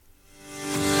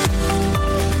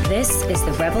is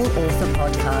the Rebel Author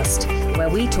Podcast, where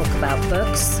we talk about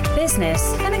books,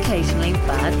 business, and occasionally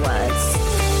bad words.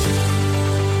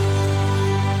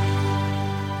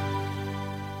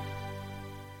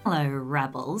 Hello,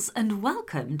 Rebels, and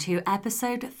welcome to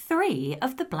episode 3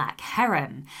 of The Black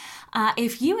Herron.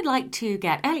 If you would like to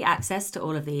get early access to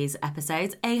all of these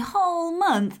episodes a whole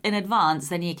month in advance,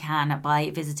 then you can by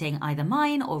visiting either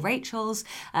mine or Rachel's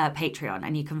Patreon.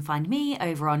 And you can find me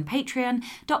over on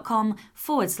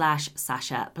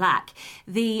patreon.com/Sasha Black.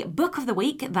 The book of the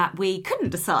week that we couldn't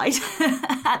decide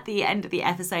at the end of the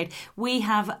episode, we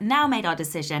have now made our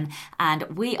decision, and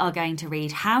we are going to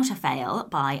read How to Fail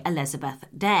by Elizabeth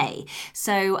Day.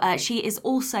 So she is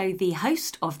also the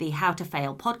host of the How to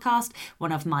Fail podcast,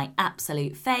 one of my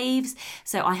absolute faves.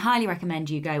 So I highly recommend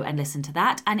you go and listen to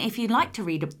that. And if you'd like to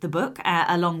read the book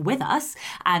along with us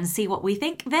and see what we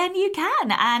think, then you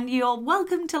can. And you're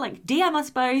welcome to DM us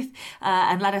both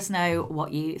and let us know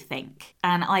what you think.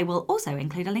 And I will also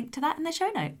include a link to that in the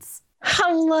show notes.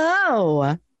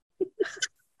 Hello.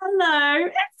 Hello.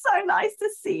 It's so nice to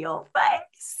see your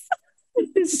face.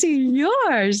 To see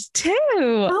yours too.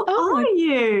 How are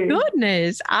you?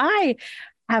 Goodness, I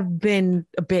have been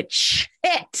a bit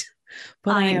shit,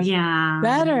 but I am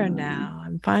better now.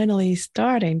 I'm finally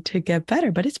starting to get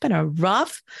better, but it's been a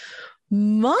rough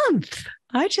month.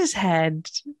 I just had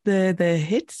the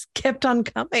hits kept on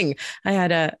coming.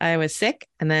 I was sick,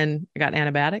 and then I got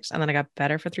antibiotics, and then I got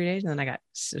better for 3 days, and then I got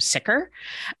sicker,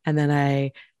 and then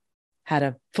I had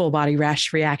a full body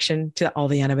rash reaction to all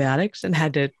the antibiotics and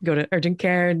had to go to urgent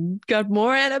care and got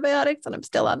more antibiotics, and I'm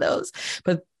still on those.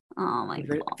 But oh my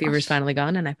God, fever's finally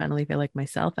gone, and I finally feel like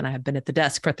myself, and I have been at the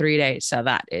desk for 3 days. So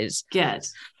that is good.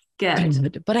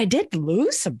 But I did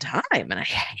lose some time, and I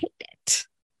hate it.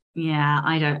 Yeah,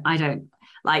 I don't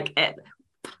like it.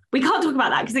 We can't talk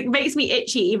about that because it makes me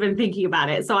itchy even thinking about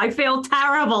it. So I feel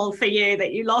terrible for you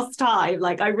that you lost time.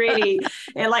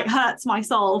 It hurts my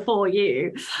soul for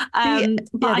you.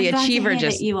 But the achiever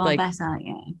just you are better.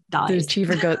 Yeah, dies. The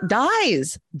achiever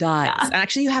dies. Yeah.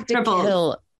 Actually, you have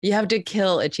to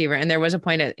kill achiever. And there was a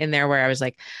point in there where I was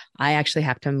like, I actually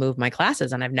have to move my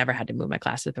classes, and I've never had to move my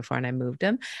classes before, and I moved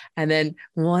them. And then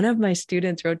one of my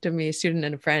students wrote to me, a student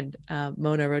and a friend,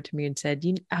 Mona, wrote to me and said,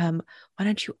 why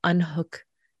don't you unhook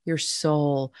your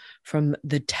soul from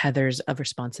the tethers of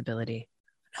responsibility?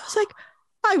 And I was like,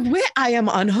 I am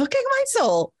unhooking my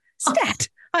soul. Stat.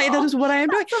 That is what I am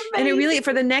doing. Amazing. And it really,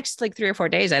 for the next 3 or 4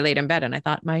 days, I laid in bed and I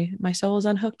thought my soul is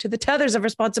unhooked to the tethers of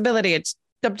responsibility. I'm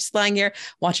just lying here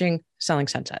watching Selling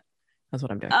Sunset. That's what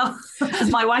I'm doing. Oh,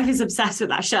 my wife is obsessed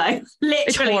with that show.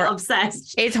 Literally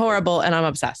obsessed. It's horrible, and I'm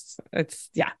obsessed. It's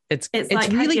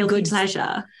like really good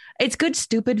pleasure. It's good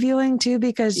stupid viewing too,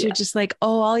 because you're just like,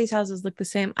 oh, all these houses look the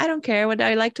same. I don't care. Would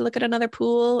I like to look at another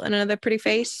pool and another pretty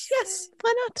face? Yes.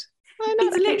 Why not?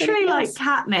 It's literally like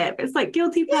catnip. It's like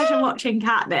guilty pleasure watching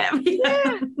catnip.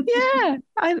 Yeah.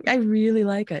 I really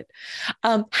like it.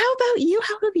 How about you?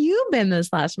 How have you been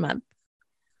this last month?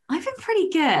 I've been pretty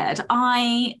good.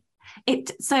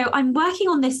 So I'm working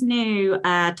on this new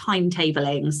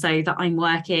timetabling, so that I'm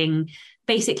working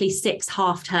basically 6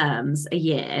 half terms a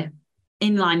year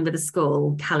in line with the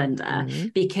school calendar,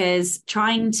 because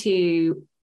trying to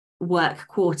work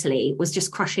quarterly was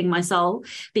just crushing my soul,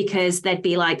 because there'd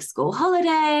be school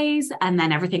holidays and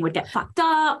then everything would get fucked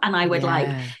up, and I would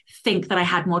think that I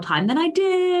had more time than I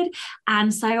did.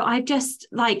 And so I just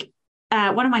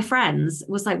one of my friends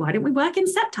was like, why don't we work in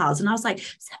septiles? And I was like,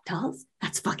 septiles?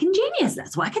 That's fucking genius.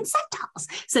 Let's work in septiles.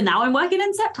 So now I'm working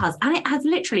in septiles, and it has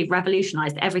literally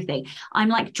revolutionized everything.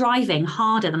 I'm driving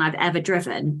harder than I've ever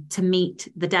driven to meet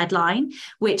the deadline,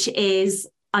 which is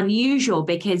unusual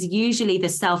because usually the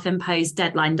self-imposed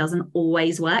deadline doesn't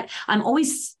always work. I'm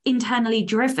always internally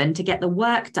driven to get the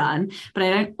work done, but I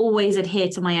don't always adhere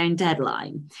to my own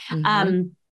deadline.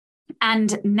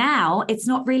 And now it's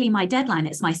not really my deadline,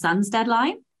 it's my son's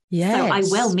deadline. Yes. So I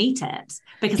will meet it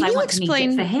because I want to meet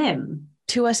it for him.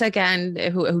 To us again,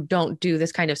 who don't do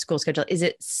this kind of school schedule, is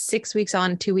it 6 weeks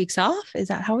on, 2 weeks off? Is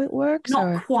that how it works?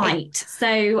 Not quite.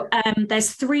 So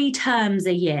there's 3 terms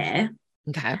a year.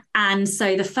 Okay. And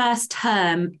so the first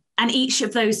term, and each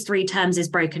of those 3 terms is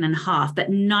broken in half, but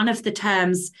none of the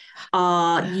terms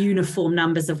are uniform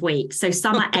numbers of weeks. So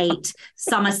some are 8,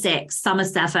 some are 6, some are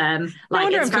 7.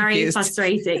 It's very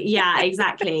frustrating. Yeah,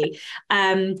 exactly.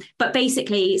 But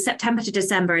basically September to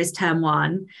December is term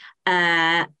 1.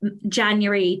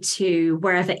 January to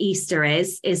wherever Easter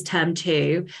is term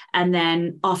 2. And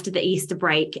then after the Easter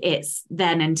break, it's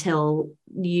then until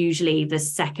usually the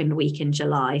second week in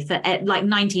July. For like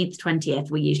 19th,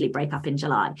 20th, we usually break up in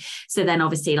July. So then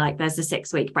obviously like there's a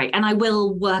 6-week break. And I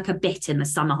will work a bit in the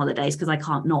summer holidays because I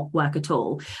can't not work at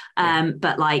all.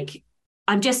 But like,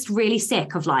 I'm just really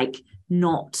sick of like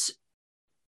not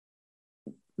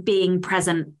being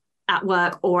present at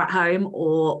work or at home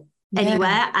or anywhere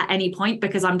at any point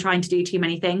because I'm trying to do too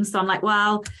many things. So I'm like,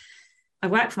 well, I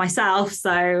work for myself,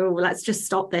 so let's just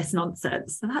stop this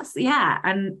nonsense. So that's,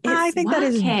 and I think that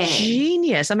is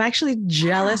genius. I'm actually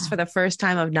jealous for the first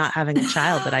time of not having a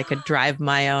child that I could drive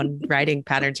my own writing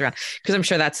patterns around, because I'm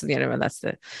sure that's, that's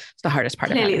the hardest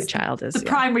part Clearly of having a child is the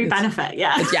primary benefit.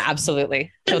 Yeah,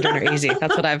 absolutely. Children are easy.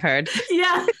 That's what I've heard.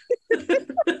 Yeah.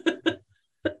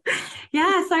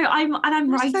 Yeah, so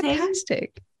I'm writing.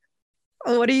 Fantastic.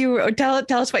 What do you tell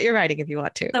us what you're writing if you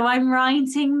want to? So I'm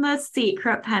writing the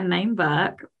secret pen name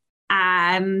book,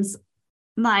 and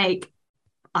like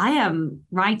I am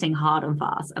writing hard and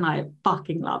fast, and I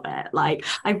fucking love it. Like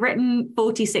I've written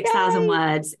 46,000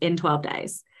 words in 12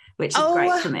 days, which is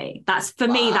great for me. That's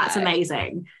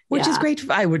amazing. Which is great,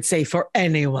 I would say, for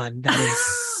anyone. That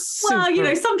is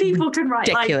well, some people can write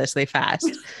ridiculously fast.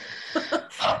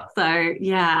 So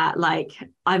like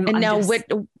now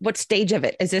what stage of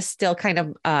it is this? Still kind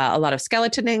of a lot of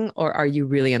skeletoning, or are you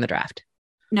really in the draft?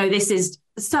 No, this is,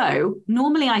 so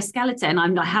normally I skeleton.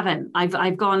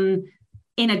 I've gone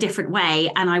in a different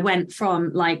way, and I went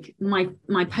from like my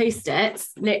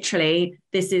post-its, literally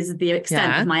this is the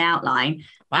extent of my outline.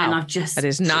 Wow. And I've just, that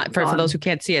is not for those who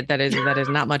can't see it, that is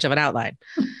not much of an outline.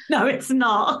 No, it's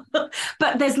not.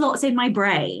 But there's lots in my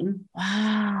brain.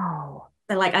 Wow.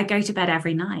 So like I go to bed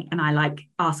every night and I like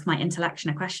ask my intellection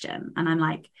a question, and I'm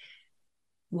like,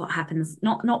 what happens?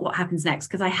 Not what happens next,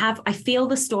 because I feel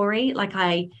the story. Like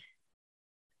I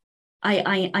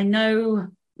know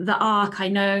the arc, I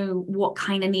know what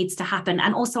kind of needs to happen.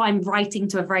 And also I'm writing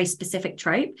to a very specific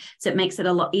trope. So it makes it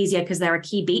a lot easier because there are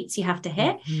key beats you have to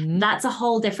hit. Mm-hmm. That's a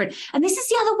whole different, and this is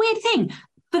the other weird thing.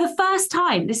 For the first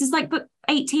time, this is like book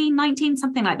 18, 19,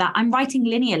 something like that, I'm writing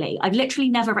linearly. I've literally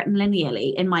never written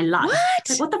linearly in my life. What?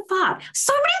 Like, what the fuck?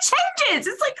 So many changes.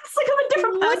 It's like I'm a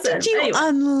different person. What did you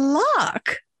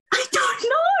unlock? I don't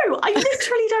know. I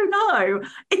literally don't know.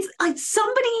 It's like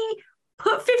somebody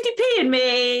put 50p in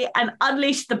me and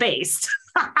unleashed the beast.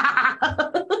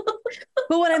 But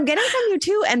what I'm getting from you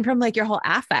too, and from like your whole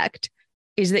affect,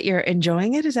 is that you're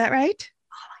enjoying it. Is that right?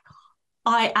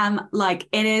 I am like,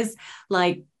 it is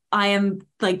like, I am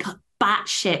like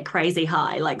batshit crazy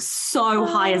high, like so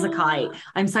high as a kite.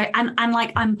 I'm so, and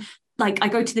like, I'm like, I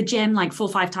go to the gym like 4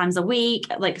 or 5 times a week,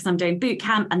 like, cause I'm doing boot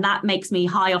camp, and that makes me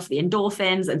high off the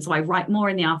endorphins. And so I write more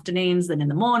in the afternoons than in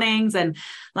the mornings. And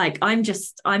like, I'm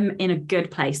in a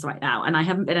good place right now. And I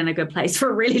haven't been in a good place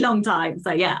for a really long time.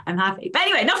 So yeah, I'm happy. But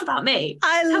anyway, enough about me.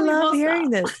 I love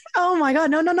hearing this. Oh my God.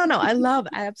 No. I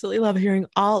absolutely love hearing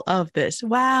all of this.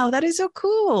 Wow. That is so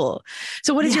cool.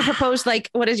 So what is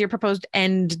your proposed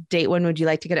end date? When would you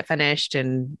like to get it finished?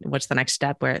 And what's the next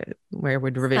step? Where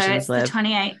would revisions live? The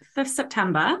 28th of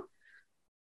September.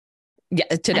 Yeah,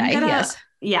 today.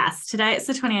 Yes, today it's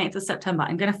the 28th of September.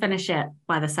 I'm going to finish it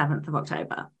by the 7th of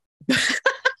October.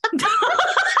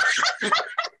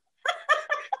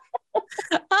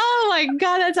 Oh my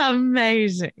God, that's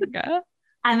amazing.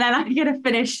 And then I'm going to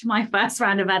finish my first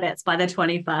round of edits by the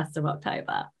 21st of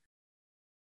October.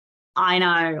 I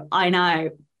know.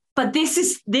 But this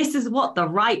is what the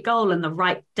right goal and the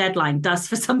right deadline does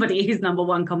for somebody who's number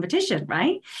one competition,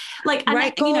 right? Like,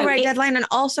 right goal, right deadline, and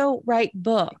also right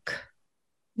book.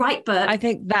 Right book. I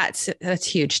think that's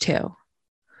huge too.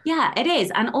 Yeah, it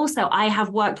is. And also I have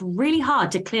worked really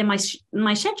hard to clear my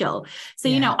schedule. So,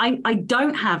 I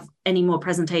don't have any more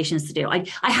presentations to do. I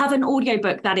have an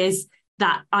audiobook that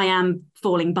I am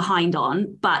falling behind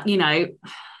on, but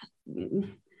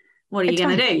what are you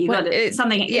going to do? You got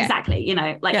something, exactly,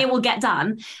 it will get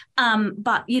done.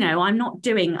 But, I'm not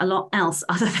doing a lot else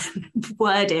other than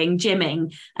wording,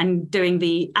 gymming, and doing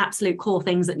the absolute core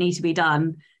things that need to be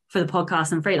done for the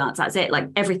podcast and freelance. That's it. Like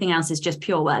everything else is just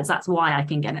pure words. That's why I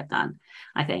can get it done,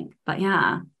 I think. But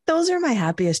yeah. Those are my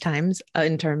happiest times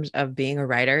in terms of being a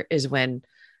writer, is when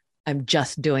I'm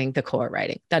just doing the core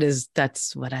writing.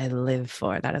 That's what I live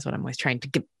for. That is what I'm always trying to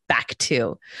get back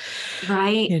to.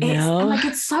 Right. Why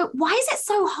is it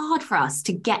so hard for us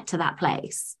to get to that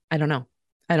place? I don't know.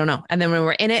 And then when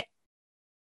we're in it,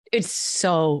 it's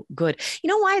so good. You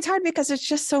know why it's hard? Because there's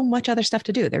just so much other stuff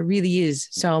to do. There really is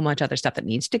so much other stuff that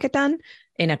needs to get done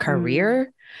in a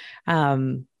career.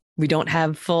 We don't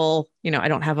have I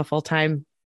don't have a full-time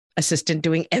assistant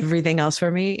doing everything else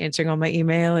for me, answering all my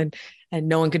email, and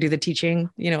no one could do the teaching,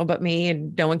 but me,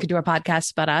 and no one could do our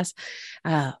podcasts but us.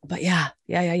 But yeah.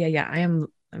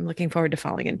 I'm looking forward to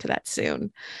falling into that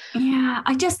soon. Yeah,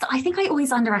 I think I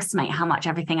always underestimate how much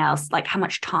everything else, like how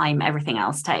much time everything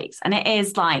else takes. And it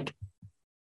is like,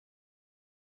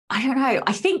 I don't know.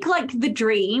 I think like the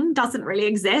dream doesn't really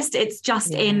exist. It's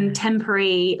just in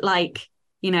temporary, like,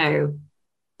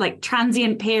 like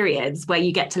transient periods where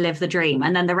you get to live the dream.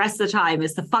 And then the rest of the time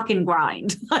is the fucking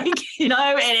grind. Like,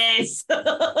 it is.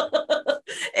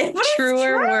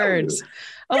 Truer words.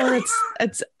 Oh,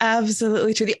 it's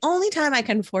absolutely true. The only time I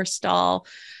can forestall,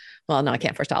 well, no, I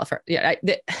can't forestall for,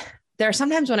 there are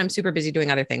sometimes when I'm super busy doing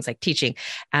other things like teaching,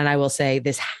 and I will say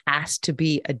this has to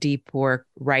be a deep work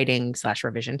writing /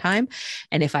 revision time.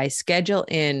 And if I schedule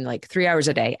in like 3 hours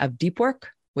a day of deep work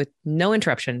with no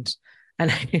interruptions,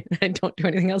 and I don't do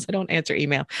anything else, I don't answer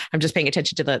email, I'm just paying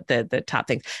attention to the top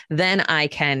things, then I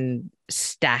can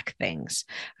stack things.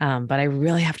 But I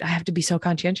really have to be so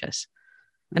conscientious.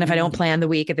 And if I don't plan the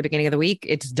week at the beginning of the week,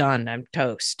 it's done. I'm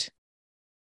toast.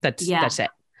 That's it.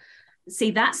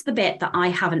 See, that's the bit that I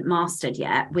haven't mastered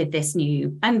yet with this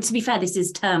new, and to be fair, this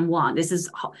is term 1. This is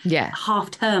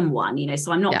half term 1,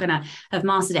 so I'm not going to have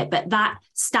mastered it. But that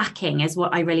stacking is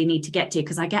what I really need to get to,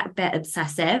 because I get a bit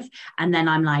obsessive and then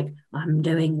I'm like, I'm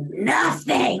doing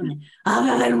nothing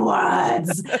other than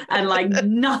words and like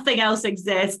nothing else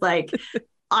exists. Like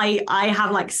I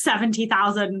have like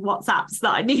 70,000 WhatsApps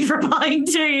that I need replying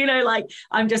to, like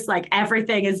I'm just like,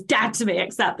 everything is dead to me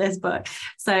except this book.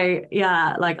 So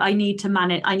yeah, like I need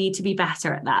to be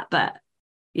better at that. But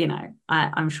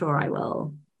I'm sure I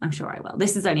will.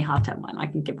 This is only half term 1. I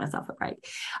can give myself a break.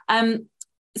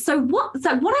 So what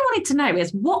I wanted to know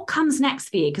is what comes next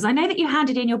for you? Because I know that you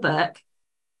handed in your book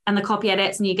and the copy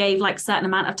edits and you gave like certain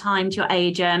amount of time to your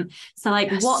agent. So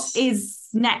like, what is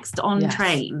next on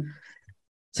train?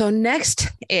 So next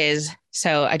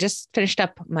so I just finished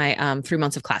up my 3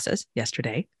 months of classes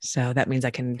yesterday. So that means I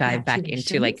can dive back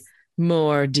into like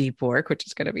more deep work, which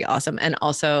is going to be awesome. And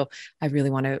also I really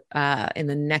want to, in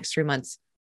the next 3 months,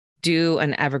 do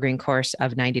an evergreen course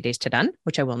of 90 days to done,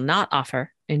 which I will not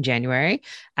offer in January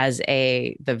as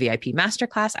the VIP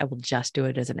masterclass. I will just do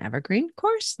it as an evergreen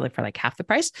course for like half the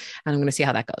price. And I'm going to see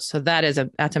how that goes. So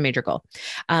that's a major goal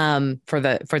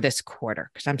for this quarter,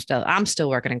 because I'm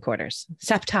still working in quarters.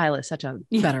 Septile is such a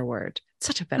better word.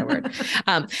 Such a better word.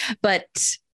 But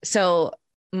so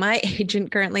my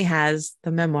agent currently has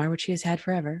the memoir, which she has had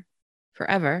forever.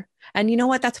 And you know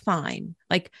what? That's fine.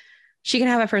 Like, she can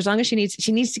have it for as long as she needs.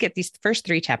 She needs to get these first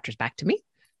 3 chapters back to me,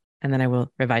 and then I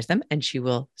will revise them and she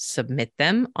will submit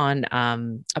them on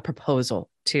a proposal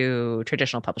to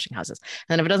traditional publishing houses.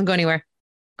 And then if it doesn't go anywhere,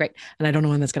 great. And I don't know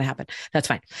when that's going to happen. That's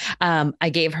fine.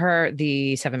 I gave her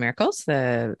the 7 Miracles,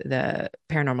 the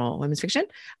paranormal women's fiction.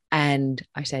 And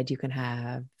I said, you can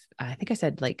have, I think I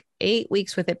said like 8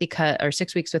 weeks with it or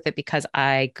 6 weeks with it, because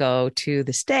I go to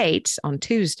the States on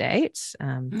Tuesday. It's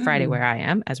Friday where I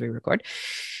am as we record.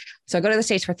 So I go to the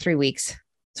States for 3 weeks.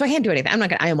 So I can't do anything.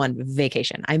 I am on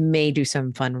vacation. I may do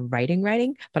some fun writing,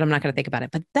 but I'm not going to think about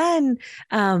it. But then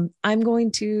I'm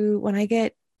going to, when I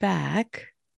get back,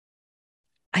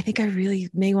 I think I really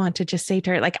may want to just say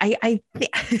to her, like, I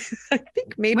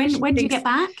think maybe. When do you get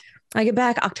back? I get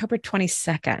back October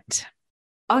 22nd.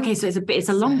 Okay. So it's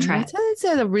a long trip. It's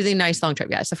a really nice long trip.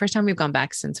 Yeah. It's the first time we've gone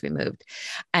back since we moved.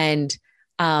 And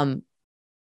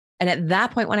at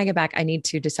that point, when I get back, I need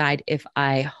to decide if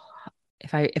I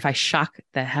shock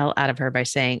the hell out of her by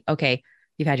saying, okay,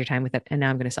 you've had your time with it and now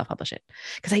I'm going to self-publish it.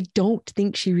 Because I don't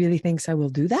think she really thinks I will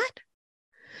do that.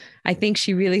 I think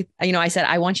she really, I said,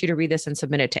 I want you to read this and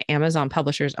submit it to Amazon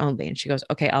publishers only. And she goes,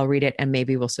 okay, I'll read it. And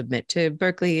maybe we'll submit to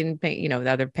Berkeley and,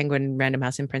 the other Penguin Random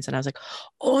House imprints. And I was like,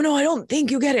 oh no, I don't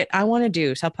think you get it. I want to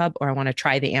do self-pub, or I want to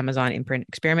try the Amazon imprint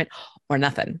experiment, or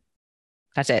nothing.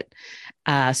 That's it.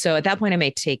 So at that point, I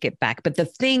may take it back. But the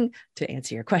thing, to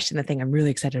answer your question, the thing I'm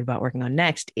really excited about working on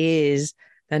next is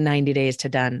the 90 Days to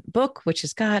Done book, which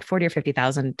has got 40 or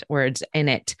 50,000 words in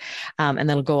it. And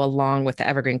that'll go along with the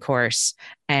Evergreen course.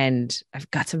 And I've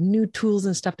got some new tools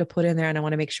and stuff to put in there. And I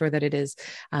want to make sure that it is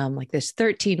like this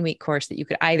 13-week course that you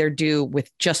could either do with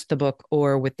just the book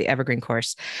or with the Evergreen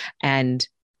course. And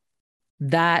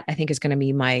that, I think, is going to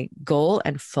be my goal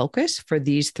and focus for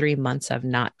these 3 months of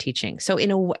not teaching. So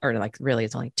in a way, or like really,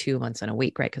 it's only 2 months and a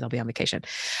week, right? Because I'll be on vacation.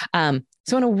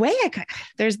 So in a way,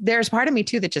 there's part of me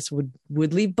too that just would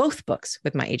leave both books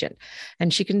with my agent,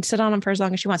 and she can sit on them for as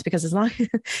long as she wants. Because as long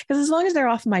as they're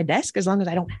off my desk, as long as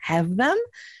I don't have them,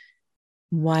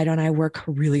 why don't I work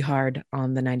really hard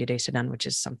on the 90 Days to Done, which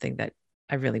is something that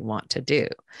I really want to do.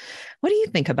 What do you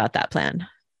think about that plan?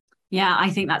 Yeah,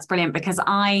 I think that's brilliant because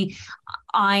I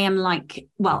am like,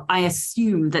 well, I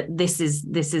assume that this is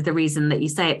the reason that you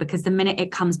say it, because the minute it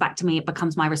comes back to me, it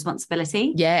becomes my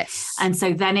responsibility. Yes. And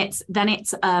so then it's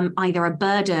either a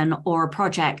burden or a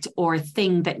project or a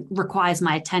thing that requires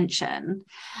my attention.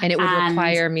 And it would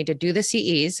require me to do the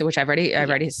CEs, which I've already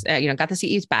got the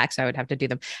CEs back. So I would have to do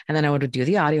them. And then I would do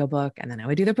the audiobook, and then I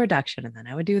would do the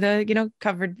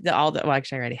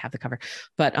actually I already have the cover,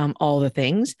 but all the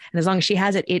things. And as long as she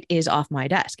has it, it is off my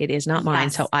desk. It is not mine.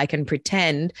 So I can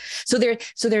pretend. So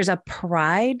there's a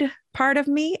pride part of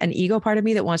me, an ego part of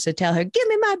me that wants to tell her, give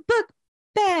me my book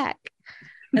back.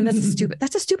 And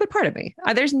that's a stupid part of me.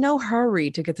 There's no hurry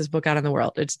to get this book out in the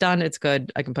world. It's done. It's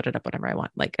good. I can put it up whenever I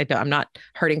want. Like I'm not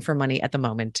hurting for money at the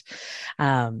moment.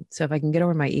 So if I can get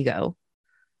over my ego,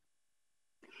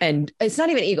 and it's not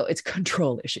even ego, it's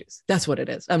control issues. That's what it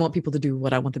is. I want people to do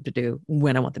what I want them to do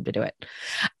when I want them to do it.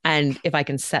 And if I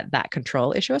can set that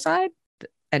control issue aside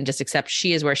and just accept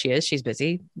she is where she is, she's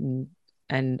busy,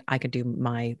 and I can do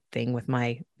my thing with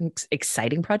my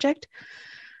exciting project.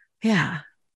 Yeah.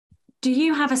 Do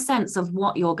you have a sense of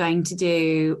what you're going to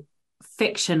do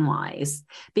fiction wise?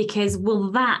 Because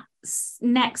will that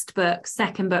next book,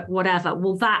 second book, whatever,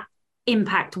 will that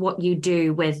impact what you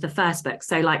do with the first book?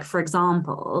 So like, for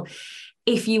example,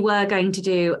 if you were going to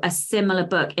do a similar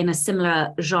book in a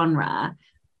similar genre,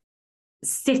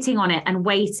 sitting on it and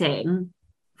waiting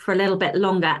for a little bit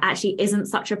longer actually isn't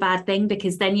such a bad thing,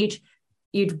 because then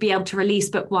you'd be able to release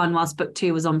book one whilst book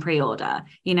two was on pre-order,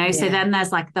 so then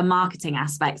there's like the marketing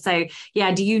aspect. So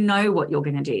yeah, do you know what you're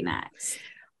going to do next?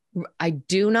 I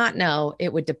do not know.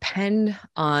 It would depend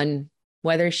on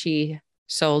whether she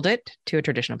sold it to a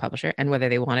traditional publisher and whether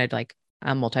they wanted like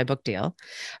a multi-book deal.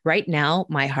 Right now,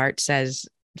 my heart says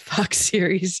fuck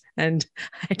series, and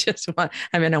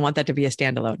I want that to be a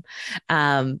standalone.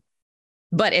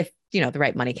 But if the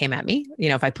right money came at me,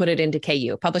 if I put it into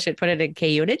KU, publish it, put it in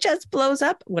KU, and it just blows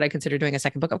up, would I consider doing a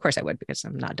second book? Of course I would, because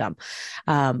I'm not dumb.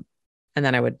 And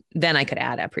then I could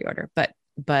add a pre-order.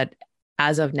 But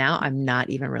as of now, I'm not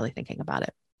even really thinking about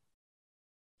it.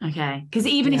 Okay. Because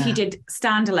even if you did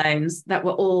standalones that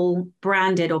were all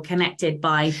branded or connected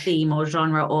by theme or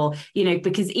genre, or,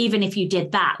 because even if you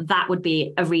did that, that would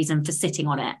be a reason for sitting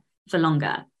on it for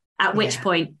longer, at which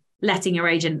point letting your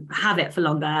agent have it for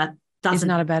longer it's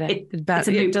not a bad it's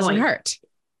a moot it doesn't point. Hurt.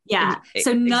 Yeah.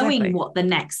 So knowing what the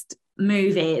next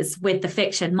move is with the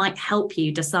fiction might help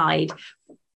you decide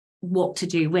what to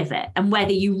do with it, and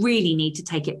whether you really need to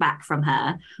take it back from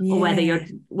her, or whether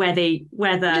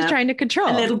just trying to control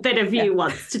a little bit of you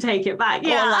wants to take it back.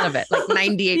 Yeah. A lot of it, like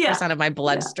 98% of my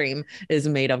bloodstream is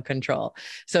made of control.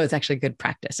 So it's actually good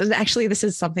practice. And actually, this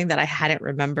is something that I hadn't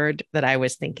remembered that I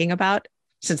was thinking about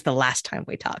since the last time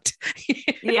we talked.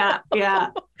 Yeah.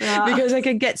 Because I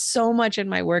could get so much in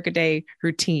my workaday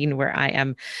routine where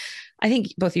I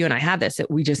think both you and I have this, that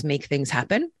we just make things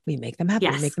happen. We make them happen.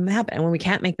 Yes. We make them happen. And when we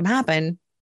can't make them happen,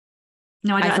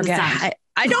 no, I don't forget. Understand.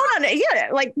 I don't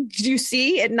understand. Like, do you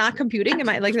see it not computing? Am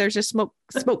I like, there's just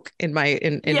smoke in my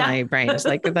my brain. It's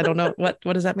like, I don't know what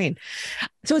does that mean?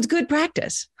 So it's good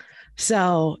practice.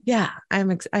 So yeah,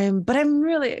 but I'm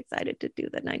really excited to do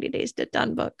the 90 Days to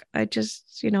Done book. I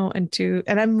just, and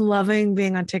I'm loving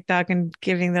being on TikTok and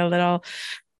giving the little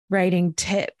writing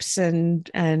tips and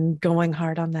going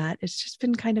hard on that. It's just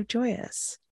been kind of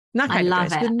joyous. Not kind of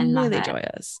joyous, it's been really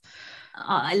joyous. Oh,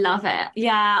 I love it.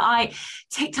 Yeah,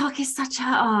 TikTok is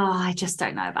I just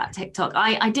don't know about TikTok.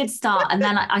 I did start and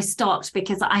then I stopped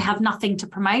because I have nothing to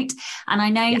promote. And I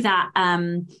know that,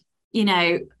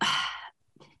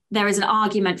 there is an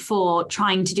argument for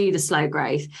trying to do the slow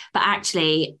growth, but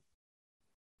actually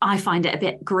I find it a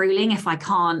bit grueling if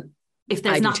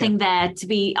there's nothing there to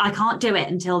be, I can't do it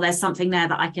until there's something there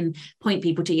that I can point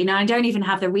people to. I don't even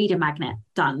have the reader magnet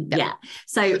done yet.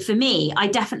 So for me, I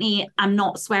definitely am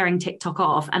not swearing TikTok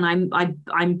off, and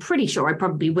I'm pretty sure I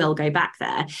probably will go back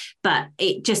there, but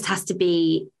it just has to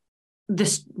be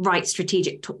the right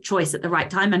strategic choice at the right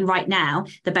time. And right now,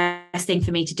 the best thing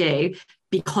for me to do,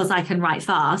 because I can write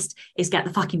fast, is get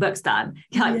the fucking books done.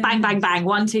 Like bang, bang, bang,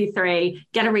 1, 2, 3,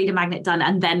 get a reader magnet done,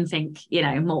 and then think,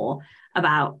 more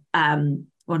about I'm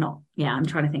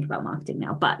trying to think about marketing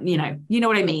now, but you know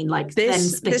what I mean, like then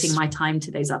splitting my time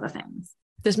to those other things.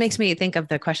 This makes me think of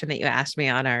the question that you asked me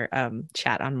on our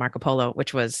chat on Marco Polo,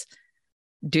 which was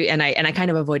and I kind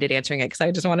of avoided answering it because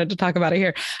I just wanted to talk about it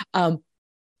here.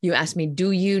 You asked me,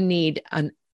 do you need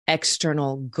an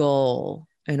external goal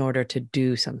in order to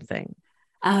do something?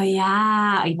 Oh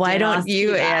yeah. Why don't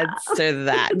you answer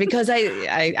that? Because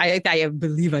I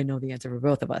believe I know the answer for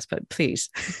both of us, but please.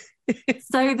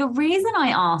 So the reason I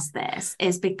asked this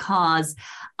is because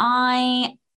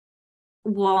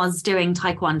was doing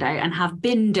taekwondo and have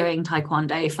been doing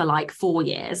taekwondo for like 4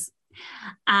 years.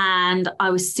 And I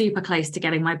was super close to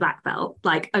getting my black belt,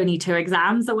 like only 2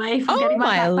 exams away from getting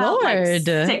my black belt. Lord.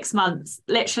 Like 6 months,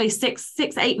 literally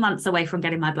 8 months away from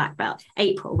getting my black belt.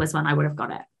 April was when I would have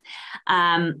got it.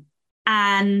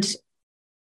 And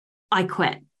I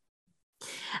quit.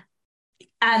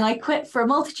 And I quit for a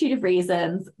multitude of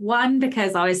reasons. One,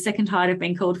 because I was sick and tired of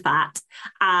being called fat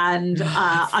and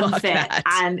unfit. That.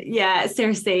 And yeah,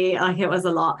 seriously, like it was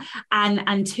a lot.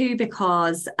 And two,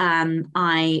 because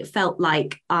I felt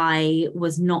like I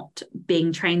was not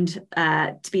being trained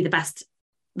to be the best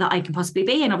that I can possibly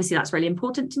be. And obviously that's really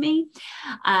important to me.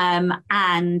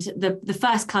 And the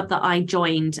first club that I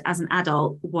joined as an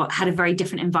adult had a very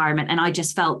different environment. And I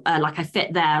just felt like I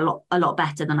fit there a lot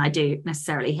better than I do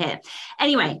necessarily here.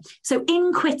 Anyway, so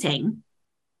in quitting,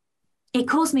 it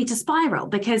caused me to spiral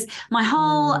because my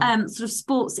whole sort of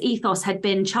sports ethos had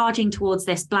been charging towards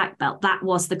this black belt. That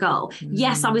was the goal.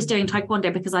 Yes, I was doing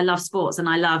taekwondo because I love sports and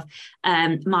I love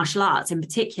martial arts in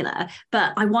particular,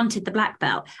 but I wanted the black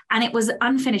belt. And it was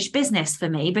unfinished business for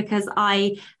me because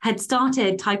I had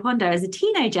started taekwondo as a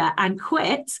teenager and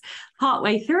quit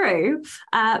partway through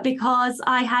because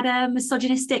I had a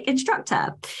misogynistic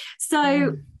instructor.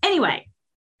 So anyway,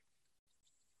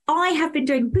 I have been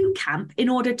doing boot camp in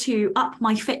order to up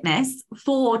my fitness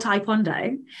for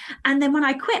taekwondo. And then when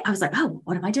I quit, I was like, oh,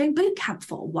 what am I doing boot camp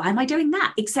for? Why am I doing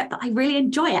that? Except that I really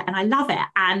enjoy it and I love it.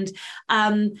 And,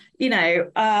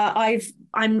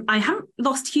 I haven't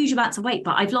lost huge amounts of weight,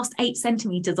 but I've lost 8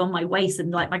 centimeters on my waist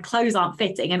and like my clothes aren't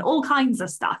fitting and all kinds of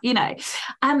stuff,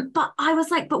 But I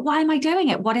was like, but why am I doing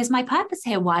it? What is my purpose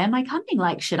here? Why am I coming?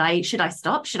 Like, should I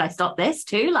stop? Should I stop this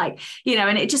too? Like,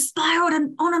 and it just spiraled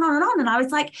and on and on and on. And I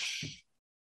was like,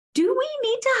 do we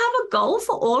need to have a goal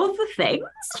for all of the things?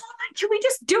 Can we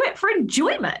just do it for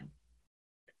enjoyment?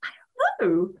 I don't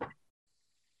know.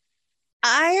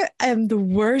 I am the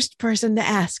worst person to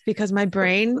ask because my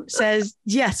brain says,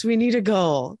 yes, we need a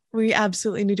goal. We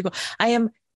absolutely need a goal. I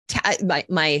am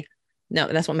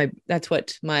that's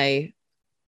what my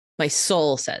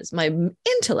soul says. My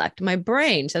intellect, my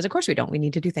brain says, of course we don't. We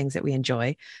need to do things that we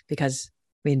enjoy because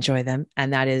we enjoy them.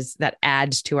 And that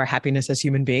adds to our happiness as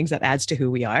human beings. That adds to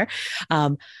who we are.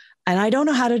 And I don't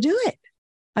know how to do it.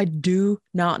 I do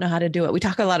not know how to do it. We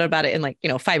talk a lot about it in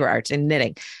fiber arts and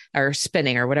knitting or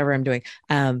spinning or whatever I'm doing.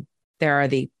 There are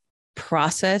the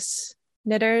process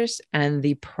knitters and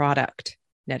the product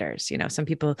knitters. Some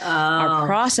people are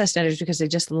process knitters because they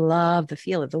just love the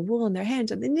feel of the wool in their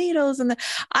hands and the needles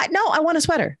I want a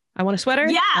sweater. I want a sweater.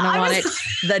 Yeah, and I want it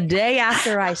the day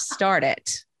after I start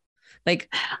it. Like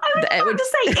I was about to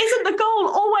say, isn't the goal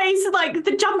always like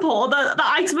the jumper or the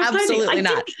item of clothing? Absolutely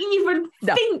not. Didn't even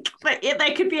think that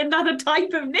there could be another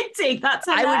type of knitting. That's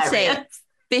hilarious. I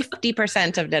would say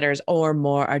 50% of knitters or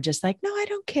more are just like, no, I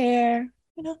don't care.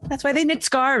 That's why they knit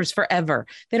scarves forever.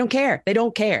 They don't care. They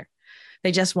don't care.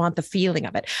 They just want the feeling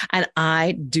of it. And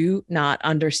I do not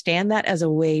understand that as a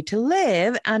way to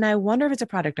live. And I wonder if it's a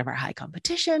product of our high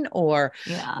competition or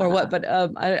what. But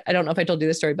I don't know if I told you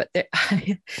this story, but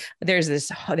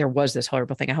there was this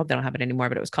horrible thing. I hope they don't have it anymore,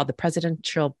 but it was called the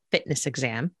Presidential Fitness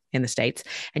Exam in the States.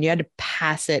 And you had to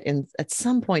pass it at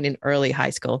some point in early high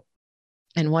school.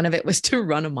 And one of it was to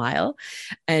run a mile.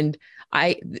 And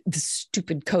the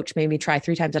stupid coach made me try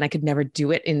 3 times and I could never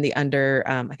do it in the under,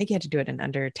 I think you had to do it in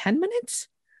under 10 minutes,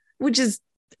 which is,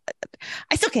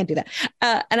 I still can't do that.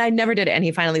 And I never did it. And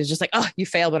he finally was just like, oh, you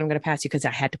failed, but I'm going to pass you because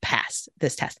I had to pass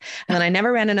this test. And then I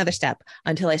never ran another step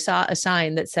until I saw a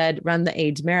sign that said, run the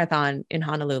AIDS marathon in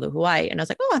Honolulu, Hawaii. And I was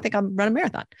like, oh, I think I'll run a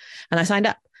marathon. And I signed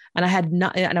up. And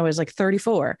I was like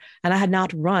 34 and I had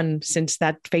not run since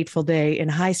that fateful day in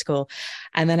high school.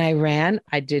 And then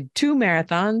I did 2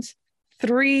 marathons,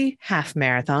 3 half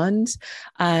marathons,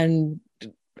 and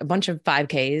a bunch of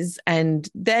 5Ks.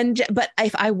 But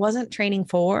if I wasn't training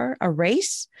for a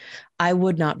race, I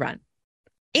would not run.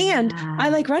 And I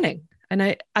like running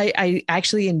and I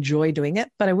actually enjoy doing it,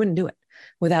 but I wouldn't do it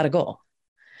without a goal.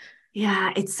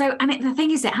 Yeah, it's so, and the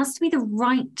thing is, it has to be the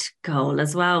right goal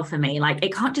as well for me. Like,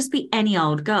 it can't just be any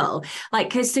old goal. Like,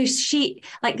 because so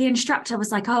the instructor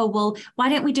was like, oh, well, why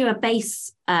don't we do a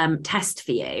base test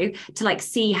for you to like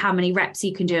see how many reps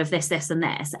you can do of this, this, and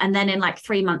this. And then in like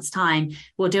 3 months time,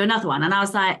 we'll do another one. And I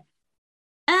was like,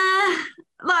 I'm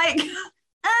not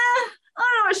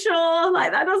sure.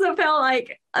 Like, that doesn't feel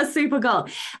like a super goal.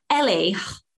 Ellie,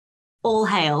 all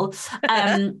hail.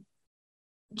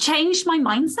 Changed my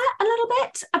mindset a little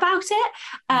bit about it.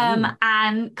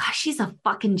 And gosh, she's a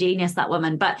fucking genius, that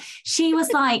woman. But she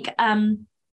was like,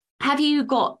 have you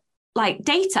got like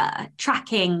data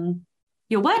tracking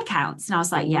your word counts. And I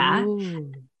was like, yeah.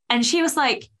 Ooh. And she was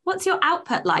like, what's your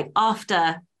output like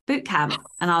after boot camp?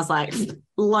 And I was like,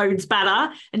 loads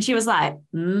better. And she was like,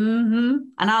 mm-hmm.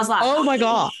 And I was like, oh my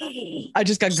God, I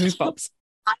just got goosebumps.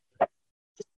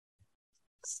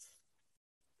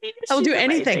 I'll do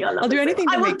anything. I'll do anything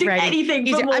to make writing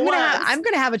easier. I'm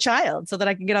gonna have a child so that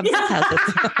I can get on the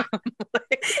house.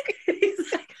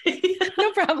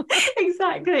 No problem.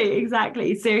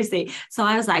 Exactly. Seriously. So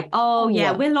I was like, oh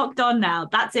yeah, we're locked on now.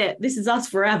 That's it. This is us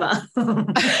forever.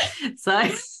 So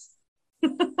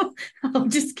I'll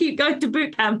just keep going to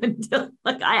boot camp until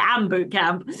like I am boot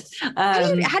camp.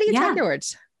 How do you track your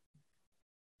words?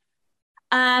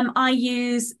 I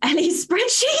use Ellie's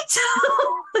spreadsheet.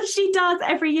 She does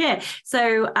every year.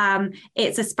 So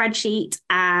it's a spreadsheet,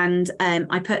 and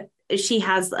she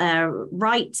has a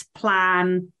write,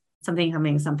 plan,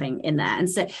 something in there. And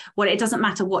so it doesn't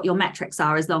matter what your metrics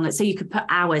are, as long as, so you could put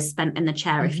hours spent in the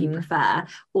chair if you prefer,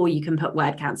 or you can put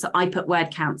word counts. So I put word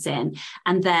counts in.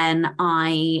 And then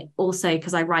I also,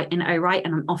 because I write in O-Write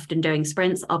and I'm often doing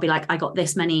sprints, I'll be like, I got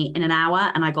this many in an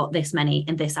hour and I got this many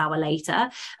in this hour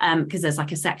later, because there's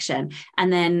like a section.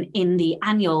 And then in the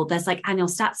annual, there's like annual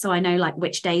stats. So I know like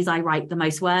which days I write the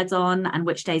most words on and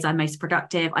which days I'm most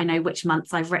productive. I know which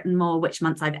months I've written more, which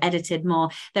months I've edited more.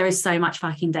 There is so much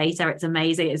fucking data. It's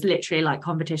amazing. It's literally like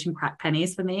competition crack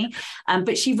pennies for me.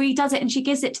 But she redoes it and she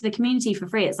gives it to the community for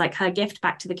free. It's like her gift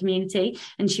back to the community,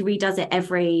 and she redoes it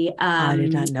every. I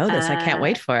did not know this. I can't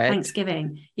wait for it.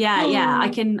 Thanksgiving. Yeah. I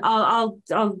can. I'll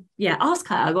ask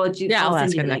her. I'll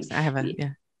ask her next. I haven't.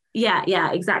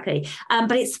 Yeah, exactly.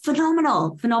 But it's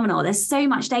phenomenal. There's so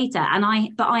much data, and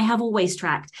I have always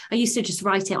tracked. I used to just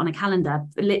write it on a calendar,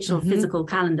 a literal physical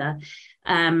calendar.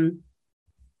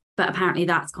 But apparently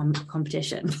that's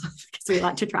competition because we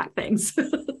like to track things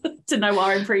to know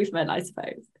our improvement, I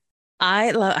suppose.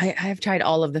 I've tried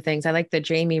all of the things. I like the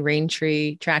Jamie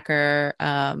Raintree tracker,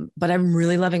 but I'm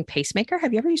really loving Pacemaker.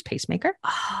 Have you ever used Pacemaker?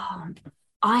 Oh,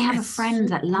 I have a friend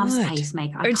that loves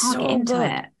Pacemaker. I can't get into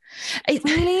it.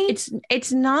 Really? It's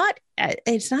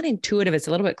not intuitive. It's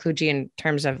a little bit kludgy in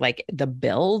terms of like the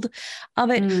build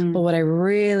of it. But what I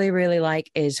really, really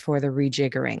like is for the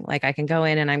rejiggering. Like I can go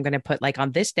in and I'm going to put like,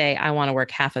 on this day, I want to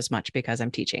work half as much because I'm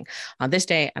teaching. On this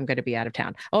day, I'm going to be out of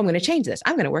town. Oh, I'm going to change this.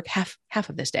 I'm going to work half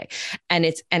of this day. And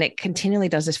it continually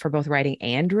does this for both writing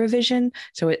and revision.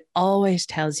 So it always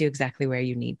tells you exactly where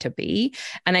you need to be.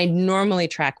 And I normally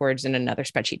track words in another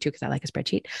spreadsheet too, because I like a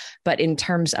spreadsheet. But in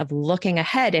terms of looking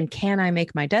ahead and can I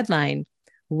make my deadline?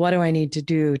 What do I need to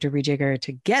do to rejigger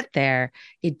to get there?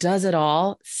 It does it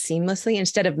all seamlessly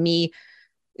instead of me,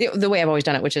 the way I've always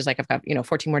done it, which is like, I've got,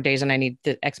 14 more days and I need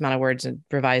the X amount of words and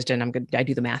revised and I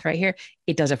do the math right here.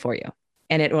 It does it for you.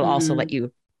 And it will also let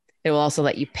you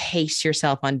pace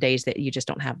yourself on days that you just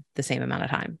don't have the same amount of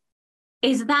time.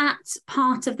 Is that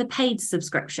part of the paid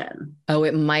subscription? Oh,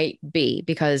 it might be,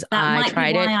 because I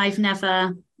tried it. I've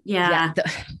never... Yeah.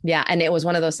 And it was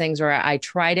one of those things where I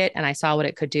tried it and I saw what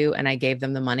it could do and I gave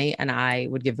them the money, and I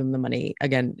would give them the money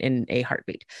again in a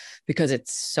heartbeat because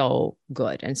it's so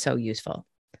good and so useful.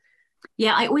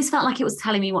 Yeah. I always felt like it was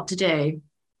telling me what to do.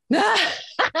 And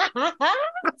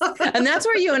that's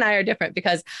where you and I are different,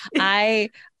 because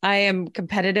I am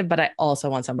competitive, but I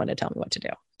also want someone to tell me what to do.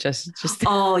 Just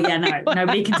oh yeah, no,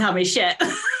 nobody can tell me shit.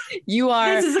 You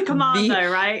are. This is a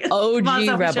commando, right? OG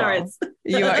rebel.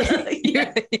 You are.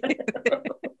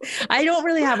 I don't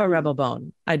really have a rebel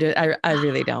bone. I do. I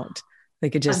really don't.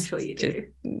 Like it just. I'm sure you do.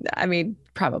 I mean,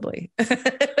 probably.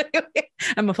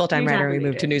 I'm a full-time writer. We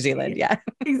moved to New Zealand. Yeah,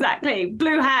 exactly.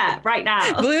 Blue hair right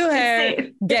now. Blue hair,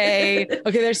 gay.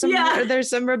 Okay, there's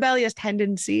some rebellious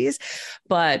tendencies,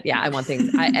 but yeah, I want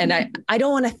things. I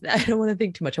don't want to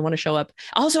think too much. I want to show up.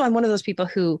 Also, I'm one of those people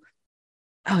who.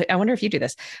 Oh, I wonder if you do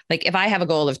this. Like if I have a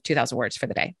goal of 2,000 words for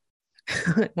the day,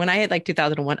 when I hit like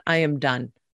 2001, I am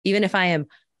done. Even if I am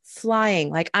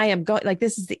flying, like I am going, like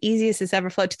this is the easiest it's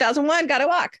ever flown. 2001, gotta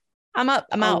walk. I'm up.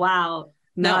 I'm out. Oh, wow.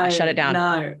 No, I shut it down.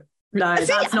 No, see,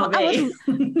 that's not me.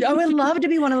 I would love to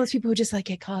be one of those people who just like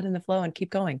get caught in the flow and keep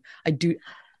going. I do.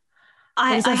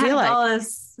 I had a goal of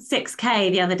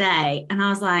 6K the other day, and I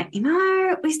was like,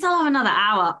 we still have another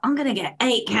hour. I'm going to get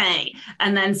 8K.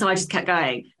 And then, so I just kept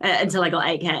going until I got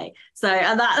 8K. So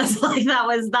and that was like, that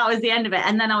was the end of it.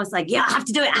 And then I was like, yeah, I have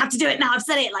to do it now. I've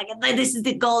said it. Like, this is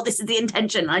the goal. This is the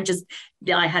intention. I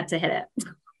had to hit it.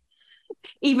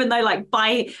 Even though like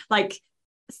by like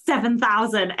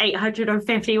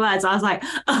 7,850 words, I was like,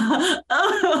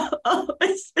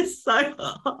 this is so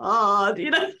hard,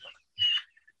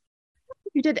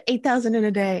 You did 8,000 in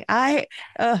a day. I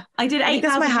did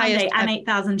 8,000 Monday and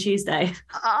 8,000 Tuesday.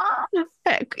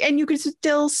 And you could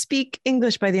still speak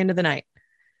English by the end of the night.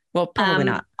 Well, probably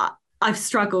not. I've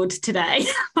struggled today.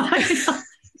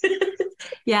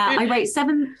 Yeah, I wrote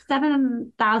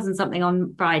 7,000 something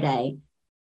on Friday,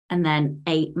 and then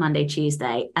 8 Monday,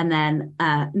 Tuesday. And then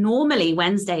normally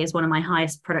Wednesday is one of my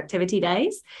highest productivity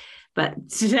days. But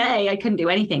today I couldn't do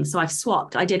anything. So I've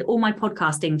swapped. I did all my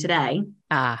podcasting today.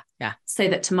 Yeah. So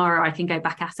that tomorrow I can go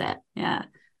back at it. Yeah.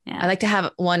 I like to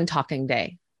have one talking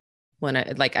day when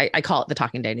I call it the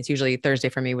talking day. And it's usually Thursday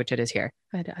for me, which it is here.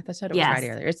 I thought it was Friday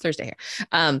earlier. It's Thursday here.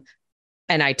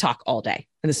 And I talk all day.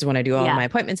 And this is when I do all my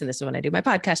appointments. And this is when I do my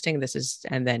podcasting.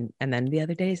 And then the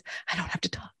other days I don't have to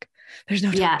talk. There's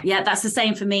no talking. Yeah. That's the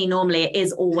same for me. Normally it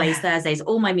is always Thursdays,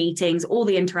 all my meetings, all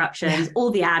the interruptions,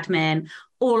 all the admin,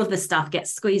 all of the stuff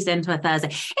gets squeezed into a Thursday.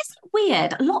 It's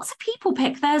weird. Lots of people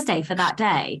pick Thursday for that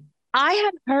day. I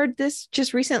have heard this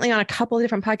just recently on a couple of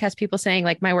different podcasts, people saying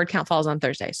like my word count falls on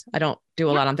Thursdays. I don't do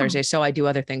a lot on Thursdays, so I do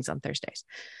other things on Thursdays.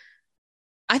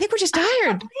 I think we're just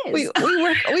tired. We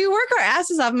work our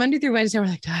asses off Monday through Wednesday. We're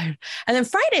like tired. And then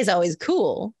Friday is always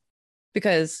cool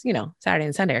because, Saturday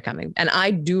and Sunday are coming. And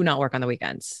I do not work on the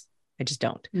weekends. I just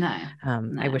don't. No.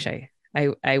 I wish I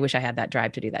had that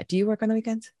drive to do that. Do you work on the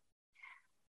weekends?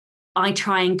 I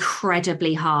try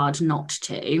incredibly hard not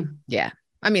to. Yeah.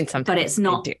 I mean, sometimes, but it's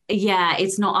not. Yeah,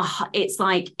 it's not it's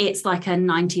like a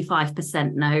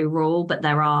 95% no rule. But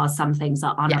there are some things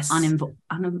that are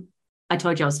I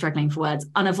told you I was struggling for words.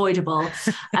 Unavoidable,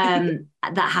 that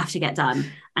have to get done,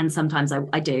 and sometimes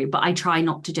I do. But I try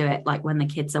not to do it like when the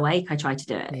kids are awake. I try to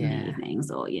do it in the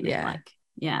evenings, or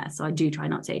So I do try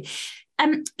not to.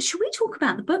 Should we talk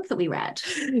about the book that we read?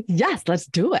 Yes, let's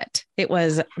do it. It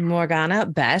was Morgana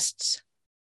Best's.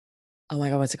 Oh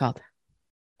my God, what's it called?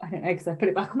 I don't know because I put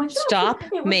it back on my shelf. Stop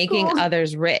Making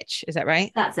Others Rich. Is that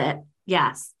right? That's it.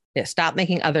 Yes. Yeah. Stop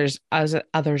Making Others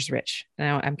Rich.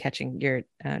 Now I'm catching your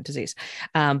disease.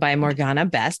 By Morgana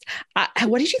Best.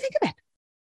 What did you think of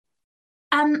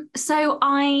it? So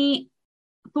I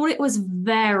thought it was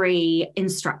very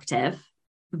instructive,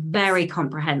 very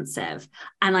comprehensive.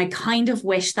 And I kind of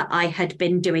wish that I had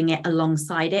been doing it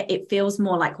alongside it. It feels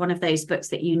more like one of those books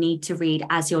that you need to read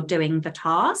as you're doing the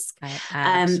task.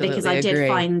 Because I did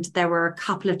find there were a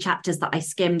couple of chapters that I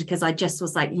skimmed because I just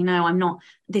was like,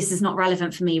 this is not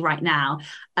relevant for me right now.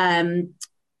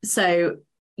 So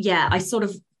yeah, I sort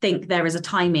of think there is a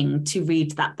timing to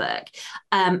read that book.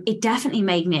 It definitely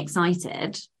made me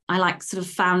excited. I sort of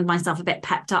found myself a bit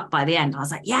pepped up by the end. I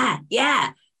was like, yeah,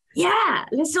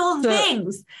 let's do all the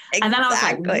things. Exactly. And then I was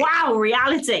like, wow,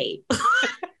 reality.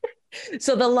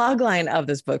 So the log line of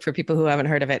this book, for people who haven't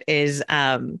heard of it, is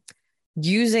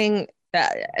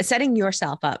setting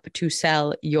yourself up to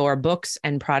sell your books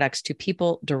and products to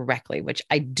people directly, which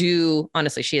I do.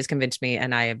 Honestly, she has convinced me,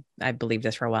 and I believe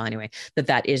this for a while anyway,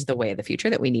 that is the way of the future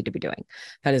that we need to be doing.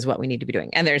 That is what we need to be doing.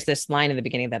 And there's this line in the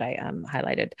beginning that I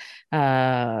highlighted.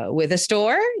 With a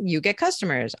store, you get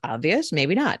customers. Obvious,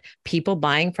 maybe not. People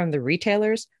buying from the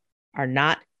retailers are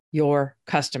not your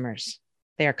customers.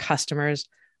 They are customers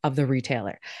of the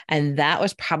retailer. And that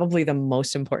was probably the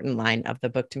most important line of the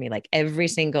book to me. Like every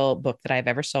single book that I've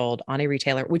ever sold on a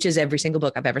retailer, which is every single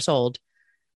book I've ever sold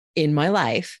in my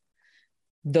life,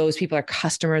 those people are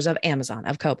customers of Amazon,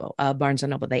 of Kobo, of Barnes &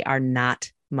 Noble. They are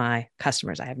not my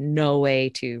customers. I have no way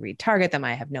to retarget them.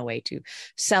 I have no way to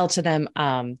sell to them.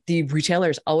 The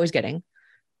retailer is always getting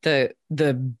the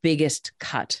biggest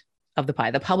cut of the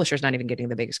pie. The publisher is not even getting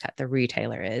the biggest cut. The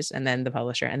retailer is, and then the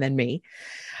publisher, and then me.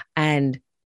 And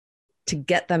to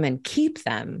get them and keep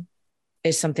them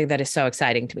is something that is so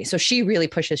exciting to me. So she really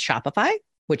pushes Shopify,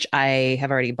 which I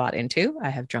have already bought into. I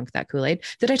have drunk that Kool-Aid.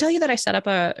 Did I tell you that I set up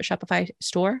a Shopify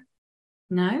store?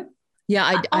 No.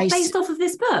 Yeah. I based off of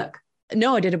this book?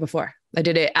 No, I did it before. I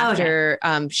did it after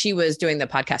she was doing the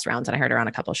podcast rounds, and I heard her on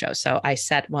a couple of shows. So I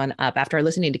set one up after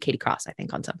listening to Katie Cross, I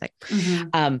think, on something.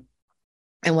 Mm-hmm.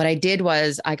 And what I did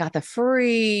was I got the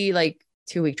free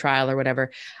 2-week trial or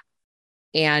whatever.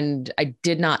 And I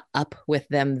did not up with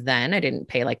them then. I didn't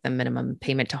pay the minimum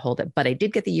payment to hold it, but I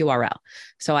did get the URL.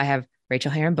 So I have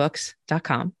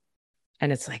rachelherronbooks.com.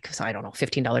 And it's so I don't know,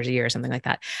 $15 a year or something like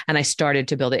that. And I started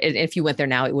to build it. If you went there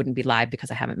now, it wouldn't be live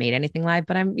because I haven't made anything live,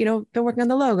 but I'm, been working on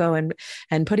the logo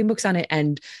and putting books on it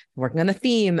and working on the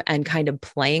theme and kind of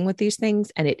playing with these things.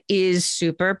 And it is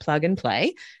super plug and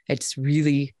play. It's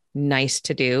really nice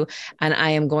to do. And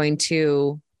I'm going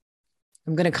to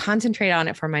concentrate on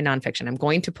it for my nonfiction. I'm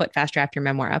going to put Fast Draft Your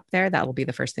Memoir up there. That will be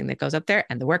the first thing that goes up there,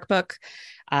 and the workbook.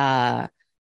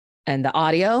 and the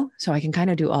audio. So I can kind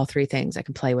of do all three things. I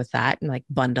can play with that and like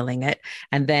bundling it.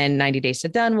 And then 90 Days to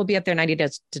Done will be up there. 90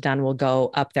 Days to Done will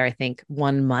go up there, I think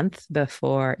 1 month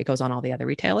before it goes on all the other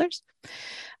retailers.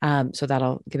 So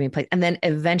that'll give me a place. And then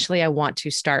eventually I want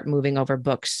to start moving over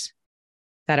books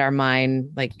that are mine,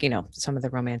 like, some of the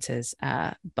romances.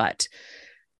 But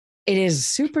it is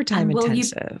super time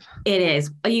intensive. It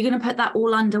is. Are you going to put that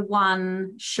all under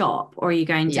one shop, or are you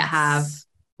going to have...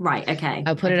 Right. Okay.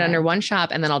 I'll put it under one shop,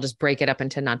 and then I'll just break it up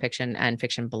into nonfiction and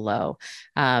fiction below.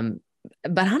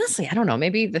 But honestly, I don't know.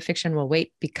 Maybe the fiction will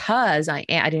wait, because I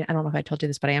don't know if I told you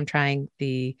this, but I am trying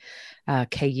the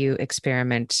KU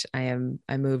experiment. I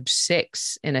moved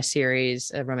 6 in a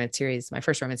series, a romance series, my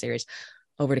first romance series,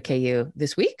 over to KU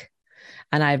this week,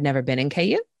 and I've never been in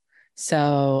KU.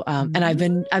 So, and I've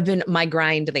been my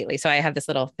grind lately. So I have this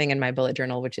little thing in my bullet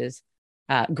journal, which is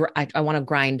I want to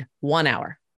grind 1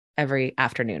 hour every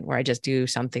afternoon, where I just do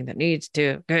something that needs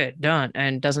to get done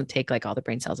and doesn't take like all the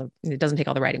brain cells. It doesn't take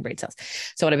all the writing brain cells.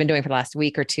 So what I've been doing for the last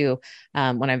week or two,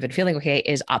 when I've been feeling okay,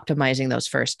 is optimizing those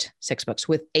first 6 books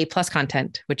with A+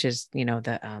 content, which is,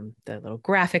 the little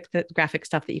graphic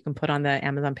stuff that you can put on the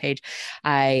Amazon page.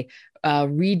 I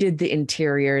redid the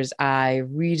interiors. I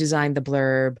redesigned the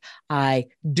blurb.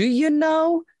 Do you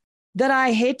know that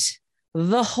I hit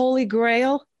the holy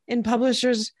grail in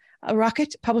Publisher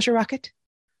Rocket?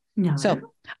 No. So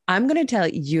I'm going to tell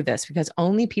you this, because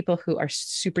only people who are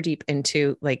super deep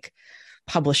into like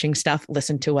publishing stuff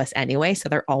listen to us anyway. So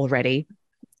they're already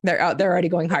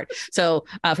going hard. So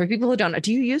for people who don't know,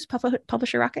 do you use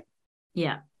Publisher Rocket?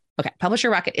 Yeah. Okay. Publisher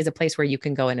Rocket is a place where you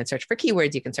can go in and search for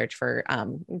keywords. You can search for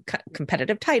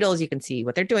competitive titles. You can see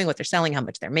what they're doing, what they're selling, how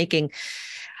much they're making.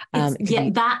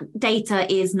 That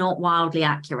data is not wildly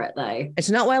accurate though. It's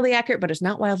not wildly accurate, but it's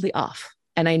not wildly off.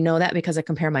 And I know that because I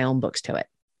compare my own books to it.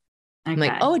 Okay. I'm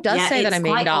like, it does say that I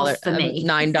made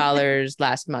 $9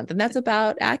 last month. And that's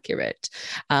about accurate.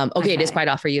 Okay. It is quite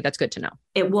off for you. That's good to know.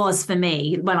 It was for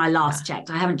me when I last checked.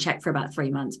 I haven't checked for about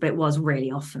 3 months, but it was really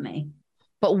off for me.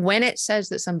 But when it says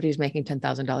that somebody's making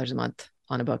 $10,000 a month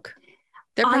on a book,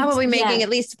 they're probably making at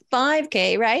least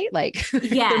 $5,000, right? Like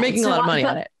they're making a lot of money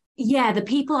on it. Yeah, the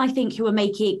people I think who are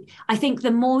making, I think the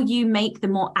more you make, the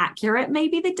more accurate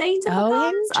maybe the data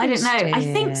becomes. I don't know. I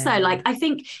think so. Like, I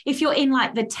think if you're in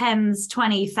like the 10s,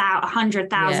 20,000,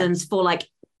 100,000s for like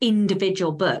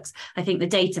individual books, I think the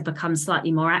data becomes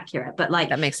slightly more accurate. But like,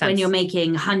 that makes sense. When you're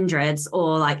making hundreds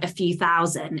or like a few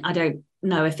thousand, I don't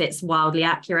know if it's wildly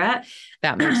accurate.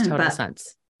 That makes total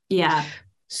sense. Yeah.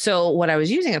 So what I was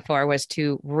using it for was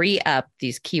to re-up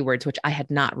these keywords, which I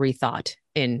had not rethought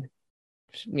in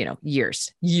years.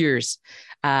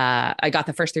 I got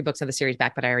the first 3 books of the series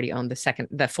back, but I already owned the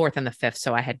 4th and the 5th.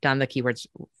 So I had done the keywords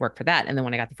work for that. And then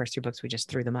when I got the first 2 books, we just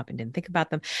threw them up and didn't think about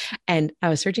them. And I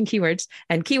was searching keywords,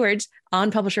 and keywords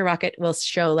on Publisher Rocket will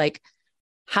show like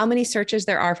how many searches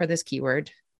there are for this keyword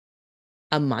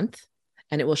a month.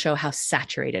 And it will show how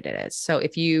saturated it is. So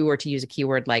if you were to use a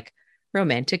keyword like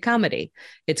romantic comedy,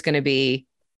 it's going to be,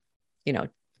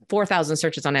 4,000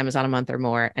 searches on Amazon a month or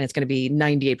more. And it's going to be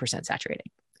 98% saturated,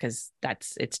 because and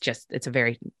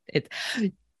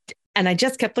I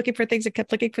just kept looking for things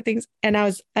and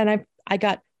I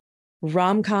got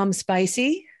rom-com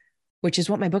spicy, which is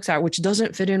what my books are, which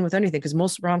doesn't fit in with anything because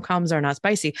most rom-coms are not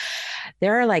spicy.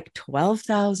 There are like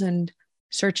 12,000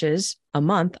 searches a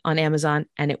month on Amazon,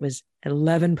 and it was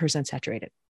 11% saturated.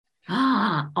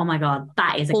 Oh my God.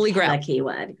 That is a holy grail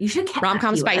keyword. You should get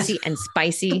rom-com spicy and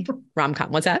spicy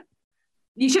rom-com. What's that?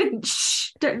 You should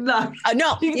no.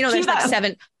 No, there's like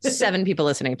seven people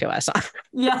listening to us.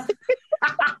 Yeah.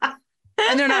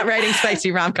 And they're not writing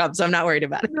spicy rom-coms, so I'm not worried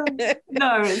about it.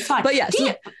 No, it's fine. But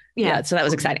so that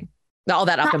was exciting. All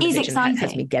that optimization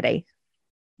has me giddy.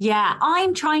 Yeah,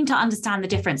 I'm trying to understand the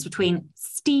difference between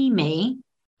steamy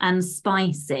and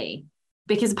spicy,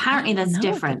 because apparently there's a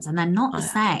difference and they're not the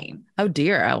same. Oh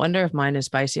dear. I wonder if mine is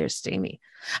spicy or steamy.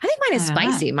 I think mine is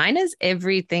spicy. Mine is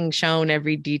everything shown,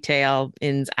 every detail,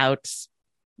 ins, outs,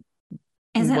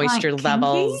 moisture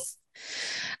levels.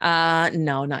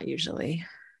 No, not usually.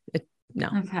 No.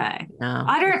 Okay. No.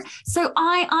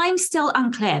 I'm still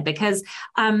unclear, because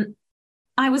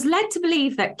I was led to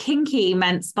believe that kinky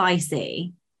meant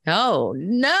spicy. Oh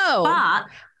no.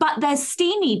 But there's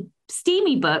steamy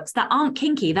books that aren't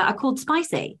kinky that are called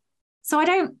spicy. So I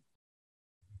don't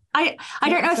know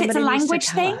if it's a language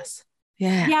thing.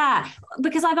 Yeah,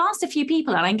 because I've asked a few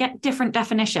people and I get different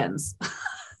definitions.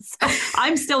 So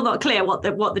I'm still not clear what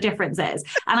the difference is.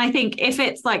 And I think if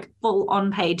it's like full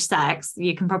on page sex,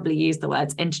 you can probably use the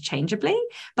words interchangeably.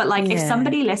 But like if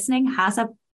somebody listening has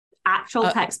actual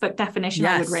textbook definition,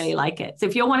 I would really like it. So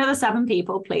if you're one of the 7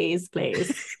 people, please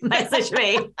message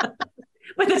me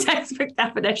with a textbook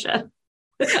definition.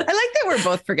 I like that we're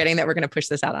both forgetting that we're going to push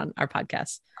this out on our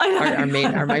podcast, our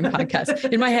main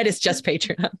podcast. In my head, it's just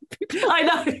Patreon people. I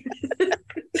know.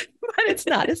 But it's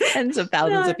not. It's tens of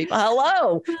thousands of people.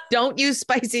 Hello. Don't use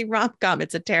spicy rom-com.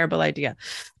 It's a terrible idea.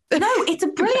 No, it's a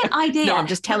brilliant idea. No, I'm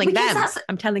just telling them.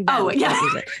 I'm telling them. Oh, yeah.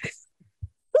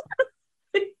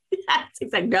 Yes,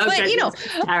 exactly. No,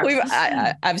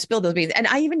 but I've spilled those beans, and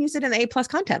I even use it in the A+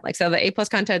 content. Like, so the A+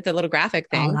 content, the little graphic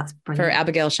thing for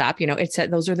Abigail's shop, it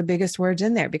said those are the biggest words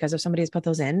in there because if somebody has put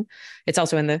those in, it's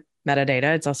also in the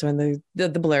metadata. It's also in the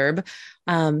blurb.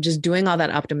 Just doing all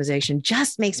that optimization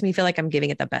just makes me feel like I'm giving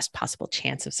it the best possible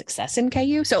chance of success in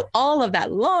KU. So all of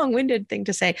that long-winded thing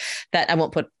to say that I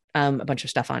won't put a bunch of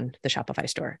stuff on the Shopify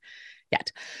store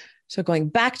yet. So going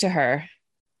back to her.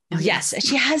 Yes,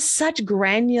 she has such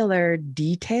granular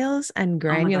details and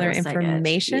granular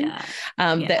information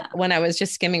that when I was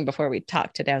just skimming before we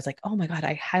talked today, I was like, oh my God,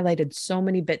 I highlighted so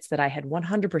many bits that I had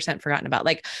 100% forgotten about,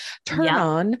 like turn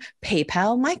on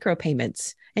PayPal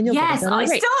micropayments. And you'll I still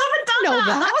haven't done that.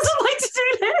 That was on my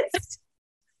to-do list.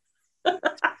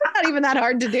 Not even that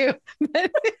hard to do.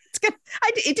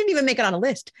 It didn't even make it on a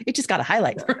list. It just got a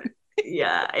highlight.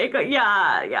 Yeah.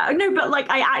 No, but like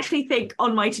I actually think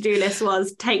on my to-do list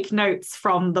was take notes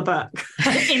from the book,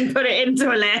 input it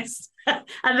into a list, and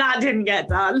that didn't get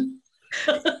done.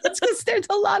 It's because there's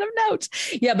a lot of notes.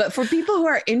 Yeah, but for people who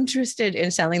are interested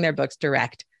in selling their books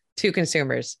direct to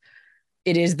consumers,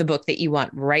 it is the book that you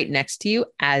want right next to you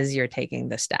as you're taking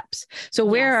the steps. So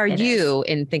where are you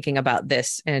in thinking about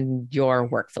this and your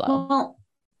workflow? Well,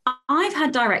 I've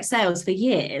had direct sales for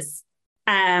years.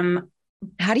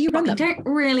 How do you run them? I don't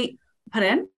really put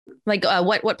in. Like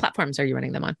what platforms are you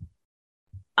running them on?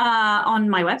 On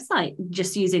my website,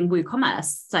 just using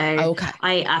WooCommerce. So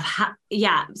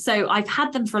so I've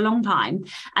had them for a long time.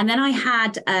 And then I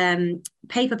had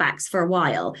paperbacks for a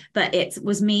while, but it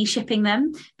was me shipping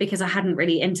them because I hadn't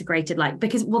really integrated they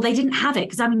didn't have it.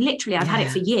 Because I mean, literally I've had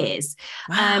it for years.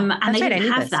 Wow. And they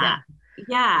didn't have that.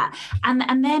 Yeah.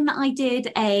 And then I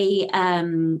did a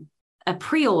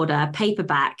pre-order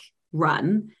paperback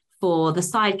run for the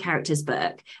side characters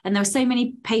book, and there were so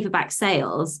many paperback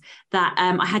sales that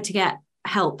I had to get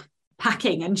help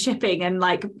packing and shipping and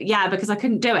because I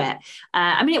couldn't do it.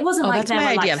 I mean, it wasn't like there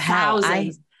were like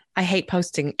thousands. I hate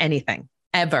posting anything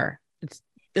ever.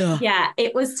 Yeah,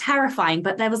 it was terrifying,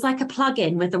 but there was like a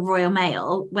plugin with the Royal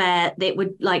Mail where it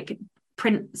would like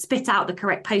spit out the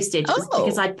correct postage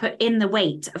because I'd put in the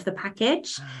weight of the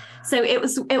package. So it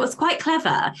was quite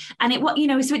clever. And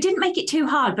so it didn't make it too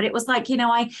hard, but it was like,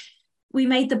 we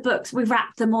made the books, we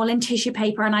wrapped them all in tissue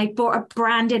paper, and I bought a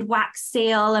branded wax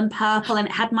seal and purple, and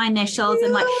it had my initials.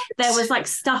 And there was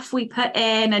stuff we put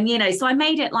in, and so I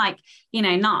made it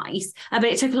nice, but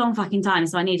it took a long fucking time,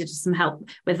 so I needed some help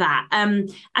with that.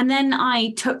 And then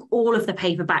I took all of the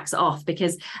paperbacks off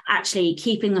because actually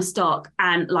keeping the stock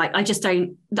and I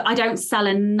don't sell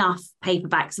enough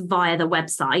paperbacks via the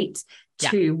website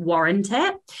to warrant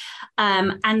it.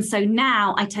 And so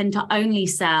now I tend to only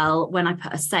sell when I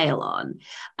put a sale on,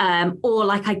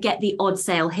 or I get the odd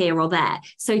sale here or there.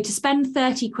 So to spend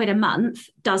 30 quid a month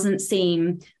doesn't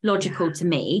seem logical to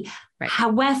me. Right.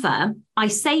 However, I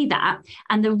say that,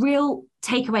 and the real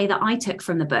takeaway that I took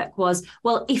from the book was,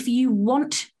 well, if you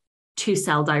want to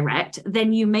sell direct,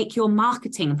 then you make your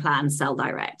marketing plan sell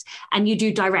direct, and you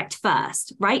do direct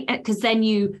first, right? Because then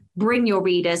you bring your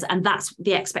readers, and that's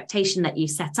the expectation that you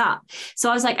set up.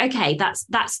 So I was like, okay,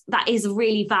 that is a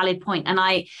really valid point. And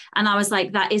I was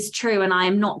like, that is true. And I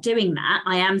am not doing that.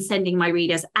 I am sending my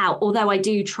readers out, although I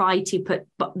do try to put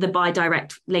the buy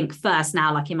direct link first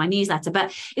now, like in my newsletter,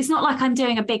 but it's not like I'm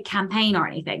doing a big campaign or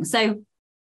anything. So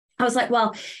I was like,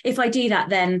 well, if I do that,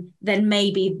 then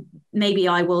maybe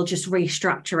I will just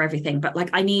restructure everything. But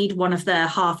I need one of the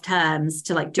half terms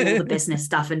to do all the business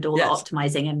stuff and do all the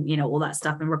optimizing and, all that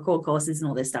stuff, and record courses and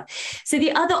all this stuff. So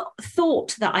the other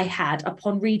thought that I had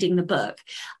upon reading the book,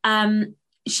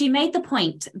 she made the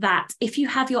point that if you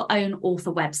have your own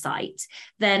author website,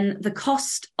 then the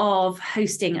cost of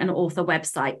hosting an author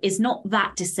website is not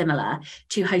that dissimilar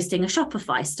to hosting a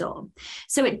Shopify store.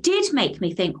 So it did make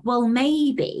me think, well,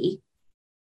 maybe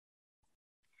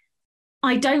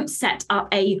I don't set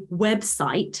up a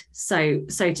website, so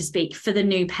to speak, for the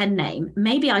new pen name.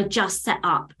 Maybe I just set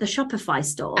up the Shopify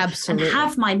store. Absolutely. And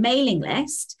have my mailing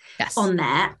list on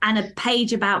there and a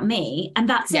page about me, and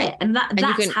that's it. And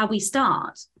that's how we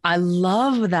start. I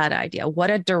love that idea. What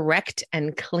a direct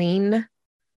and clean,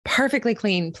 perfectly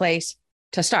clean place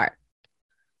to start.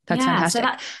 That's fantastic.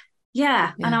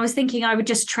 Yeah. And I was thinking I would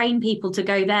just train people to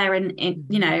go there and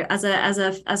you know, as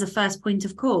a first point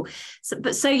of call.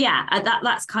 So yeah,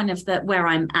 that's kind of where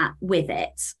I'm at with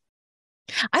it.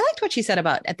 I liked what she said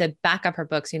about at the back of her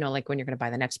books, you know, like when you're going to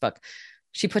buy the next book,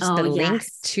 she puts the link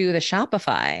to the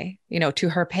Shopify, you know, to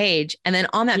her page. And then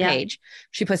on that page,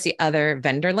 she puts the other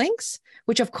vendor links,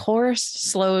 which of course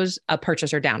slows a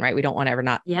purchaser down, right? We don't want to ever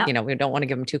not, you know, we don't want to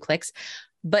give them 2 clicks.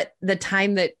 But the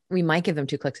time that we might give them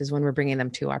 2 clicks is when we're bringing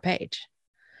them to our page.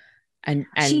 And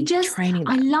she just training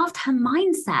them. I loved her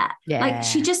mindset. Yeah. Like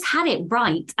she just had it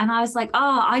right. And I was like,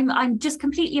 I'm just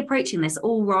completely approaching this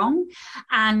all wrong.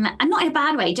 And not in a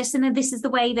bad way, just in that this is the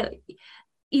way that,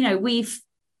 you know, we've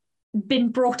been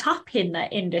brought up in the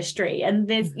industry. And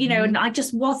there's, you know, and I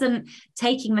just wasn't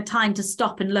taking the time to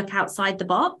stop and look outside the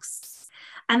box.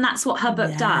 And that's what her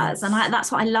book does. And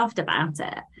that's what I loved about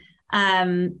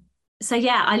it. So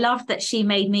yeah, I loved that she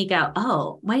made me go,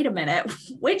 oh, wait a minute,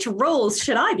 which rules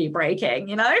should I be breaking?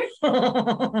 You know,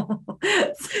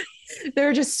 there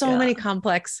are just so many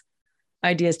complex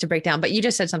ideas to break down. But you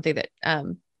just said something that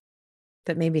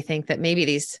that made me think that maybe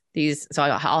these. So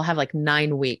I'll have like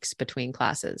 9 weeks between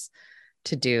classes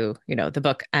to do, you know, the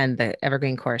book and the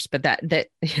Evergreen course. But that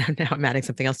you know, now I'm adding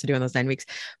something else to do in those 9 weeks.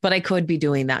 But I could be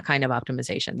doing that kind of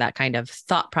optimization, that kind of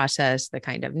thought process, the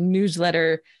kind of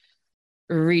newsletter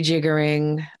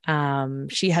rejiggering.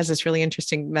 She has this really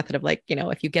interesting method of like, you know,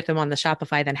 if you get them on the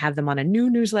Shopify, then have them on a new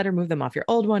newsletter, move them off your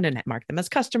old one and mark them as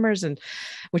customers, and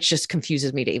which just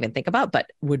confuses me to even think about, but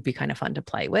would be kind of fun to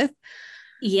play with.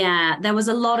 Yeah, there was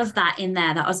a lot of that in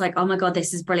there that I was like, oh my God,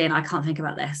 this is brilliant. I can't think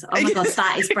about this. Oh my God,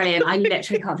 that is brilliant. I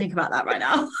literally can't think about that right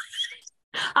now.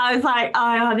 I was like,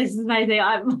 oh, this is amazing.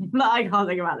 I can't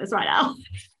think about this right now.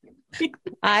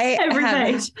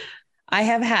 I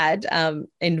have had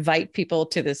invite people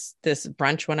to this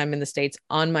brunch when I'm in the States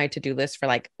on my to-do list for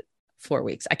like 4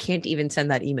 weeks. I can't even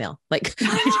send that email. Like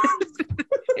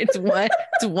it's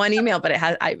one email, but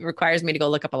it requires me to go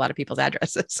look up a lot of people's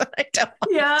addresses. So I don't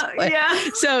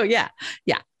So yeah.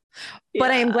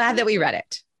 But I am glad that we read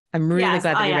it. I'm really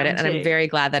glad that we read it. And I'm very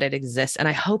glad that it exists. And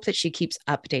I hope that she keeps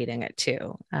updating it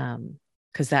too.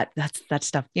 Because that's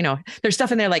stuff, you know, there's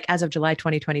stuff in there like as of July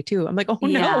 2022. I'm like, oh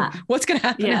no, what's going to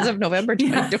happen as of November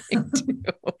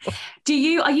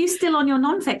 2022? Are you still on your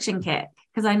nonfiction kick?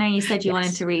 Because I know you said you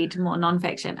wanted to read more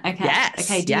nonfiction. Okay. Yes.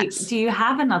 Okay. Do you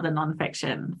have another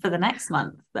nonfiction for the next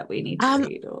month that we need to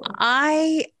read? Or?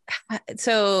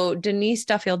 So Denise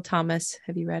Duffield Thomas,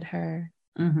 have you read her?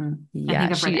 Mm-hmm.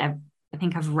 Yeah. I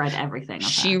think I've read everything.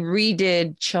 She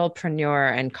redid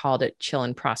Chillpreneur and called it Chill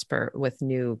and Prosper with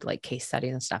new like case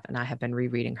studies and stuff. And I have been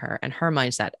rereading her, and her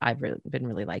mindset I've been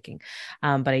really liking.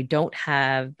 But I don't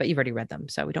have, but you've already read them.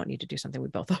 So we don't need to do something we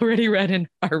both already read and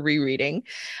are rereading.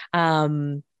 Yeah,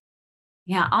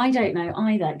 I don't know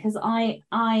either. Cause I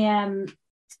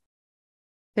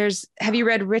have you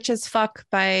read Rich as Fuck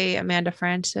by Amanda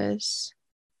Francis?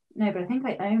 No, but I think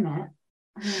I own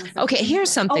it. Okay, here's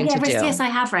something to do. Yes, I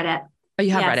have read it. Oh,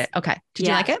 you have read it. Okay. Did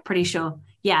you like it? Pretty sure.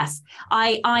 Yes.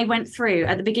 I went through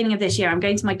at the beginning of this year. I'm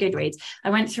going to my Goodreads. I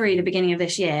went through the beginning of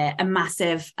this year a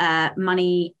massive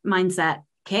money mindset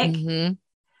kick. Mm-hmm.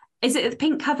 Is it the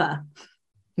pink cover?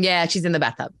 Yeah, she's in the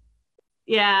bathtub.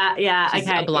 Yeah. She's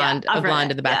okay. A blonde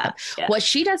in the bathtub. Yeah. What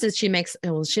she does is she makes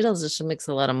a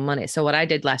lot of money. So what I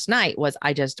did last night was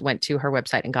I just went to her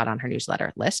website and got on her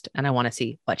newsletter list, and I want to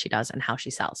see what she does and how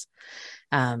she sells.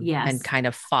 And kind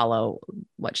of follow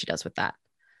what she does with that.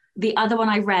 The other one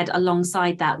I read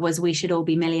alongside that was We Should All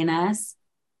Be Millionaires.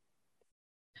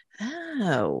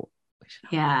 Oh,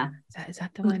 yeah. Is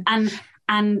that the one?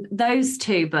 And those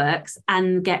 2 books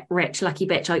and Get Rich, Lucky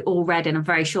Bitch, I all read in a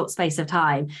very short space of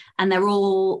time. And they're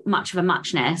all much of a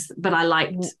muchness, but I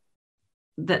liked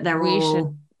that they're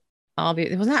all...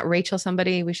 Wasn't that Rachel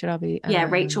somebody? We should all be...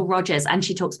 Rachel Rogers. And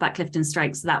she talks about Clifton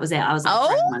Strokes. So that was it. I was like,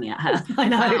 throwing money at her. I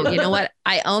know. You know what?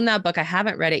 I own that book. I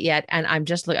haven't read it yet. And I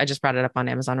just brought it up on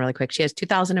Amazon really quick. She has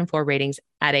 2004 ratings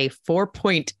at a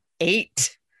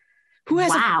 4.8. Who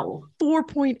has a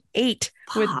 4.8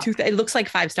 with it looks like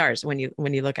 5 stars when you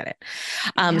look at it.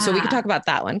 So we could talk about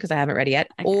that one because I haven't read it yet.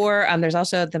 Okay. Or there's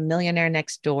also The Millionaire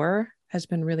Next Door has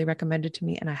been really recommended to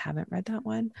me, and I haven't read that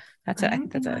one. I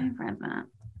think I've read that.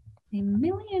 The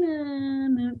Millionaire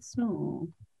Next Door.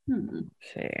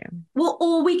 Okay. Well,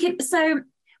 or we could. So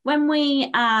when we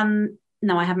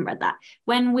no, I haven't read that.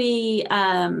 When we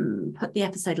put the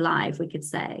episode live, we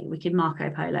could Marco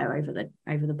Polo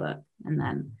over the book, and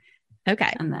then.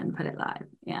 Okay. And then put it live.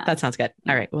 Yeah. That sounds good.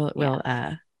 All right. We'll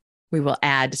we will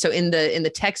add. So in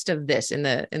the text of this, in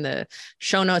the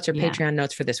show notes or Patreon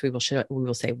notes for this, we will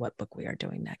say what book we are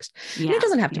doing next. And it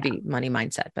doesn't have to be money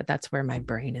mindset, but that's where my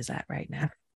brain is at right now.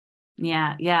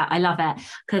 Yeah. Yeah. I love it.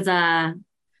 Cause,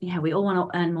 we all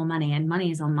want to earn more money, and money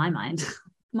is on my mind.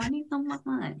 Money's on my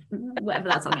mind. Whatever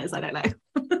that song is, I don't know.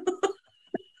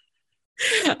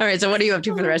 All right. So what are you up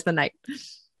to for the rest of the night?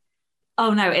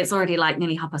 Oh no, it's already like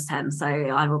nearly 10:30, so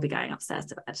I will be going upstairs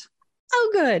to bed. Oh,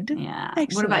 good. Yeah.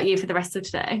 Excellent. What about you for the rest of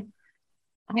today?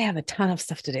 I have a ton of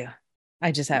stuff to do.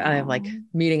 I have like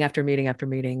meeting after meeting after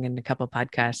meeting and a couple of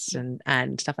podcasts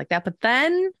and stuff like that. But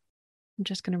then I'm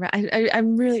just going to,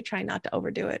 I'm really trying not to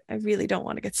overdo it. I really don't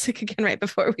want to get sick again right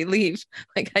before we leave.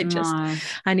 Like I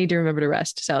need to remember to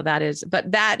rest. So that is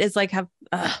like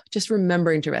just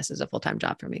remembering to rest is a full-time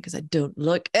job for me because I don't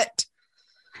look it.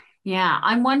 Yeah.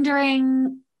 I'm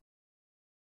wondering.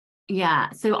 Yeah.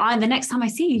 So the next time I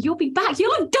see you, you'll be back.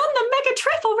 You'll have done the mega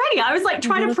trip already. I was like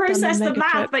trying to process the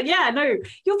math, but no,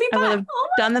 you'll be back. I've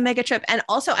done the mega trip. And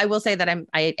also I will say that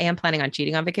I am planning on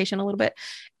cheating on vacation a little bit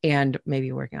and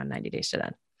maybe working on 90 Days to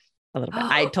Done a little bit.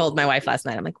 I told my wife last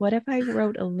night, I'm like, what if I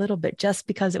wrote a little bit just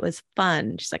because it was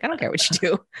fun? She's like, I don't care what you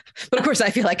do. But of course I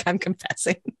feel like I'm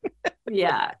confessing.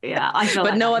 Yeah. I feel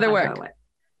but like no other work.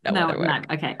 No.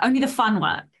 Okay. Only the fun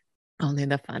work. Only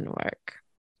the fun work.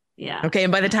 Yeah. Okay.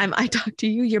 And by the time I talk to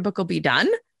you, your book will be done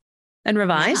and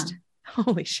revised. Yeah.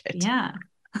 Holy shit. Yeah.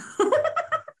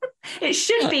 It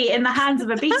should be in the hands of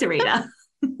a beta reader.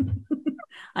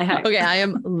 I hope. Okay. I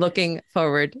am looking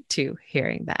forward to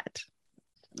hearing that.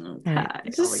 Okay.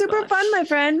 This is super fun, my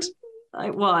friend.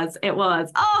 It was.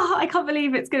 Oh, I can't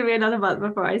believe it's going to be another month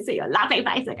before I see your lovely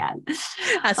face again.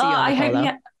 I'll see you on the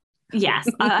polo. Yes.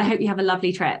 I hope you have a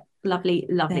lovely trip. Lovely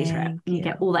trip. You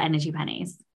get all the energy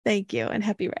pennies. Thank you, and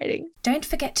happy writing. Don't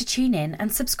forget to tune in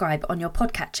and subscribe on your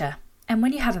podcatcher. And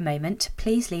when you have a moment,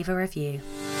 please leave a review.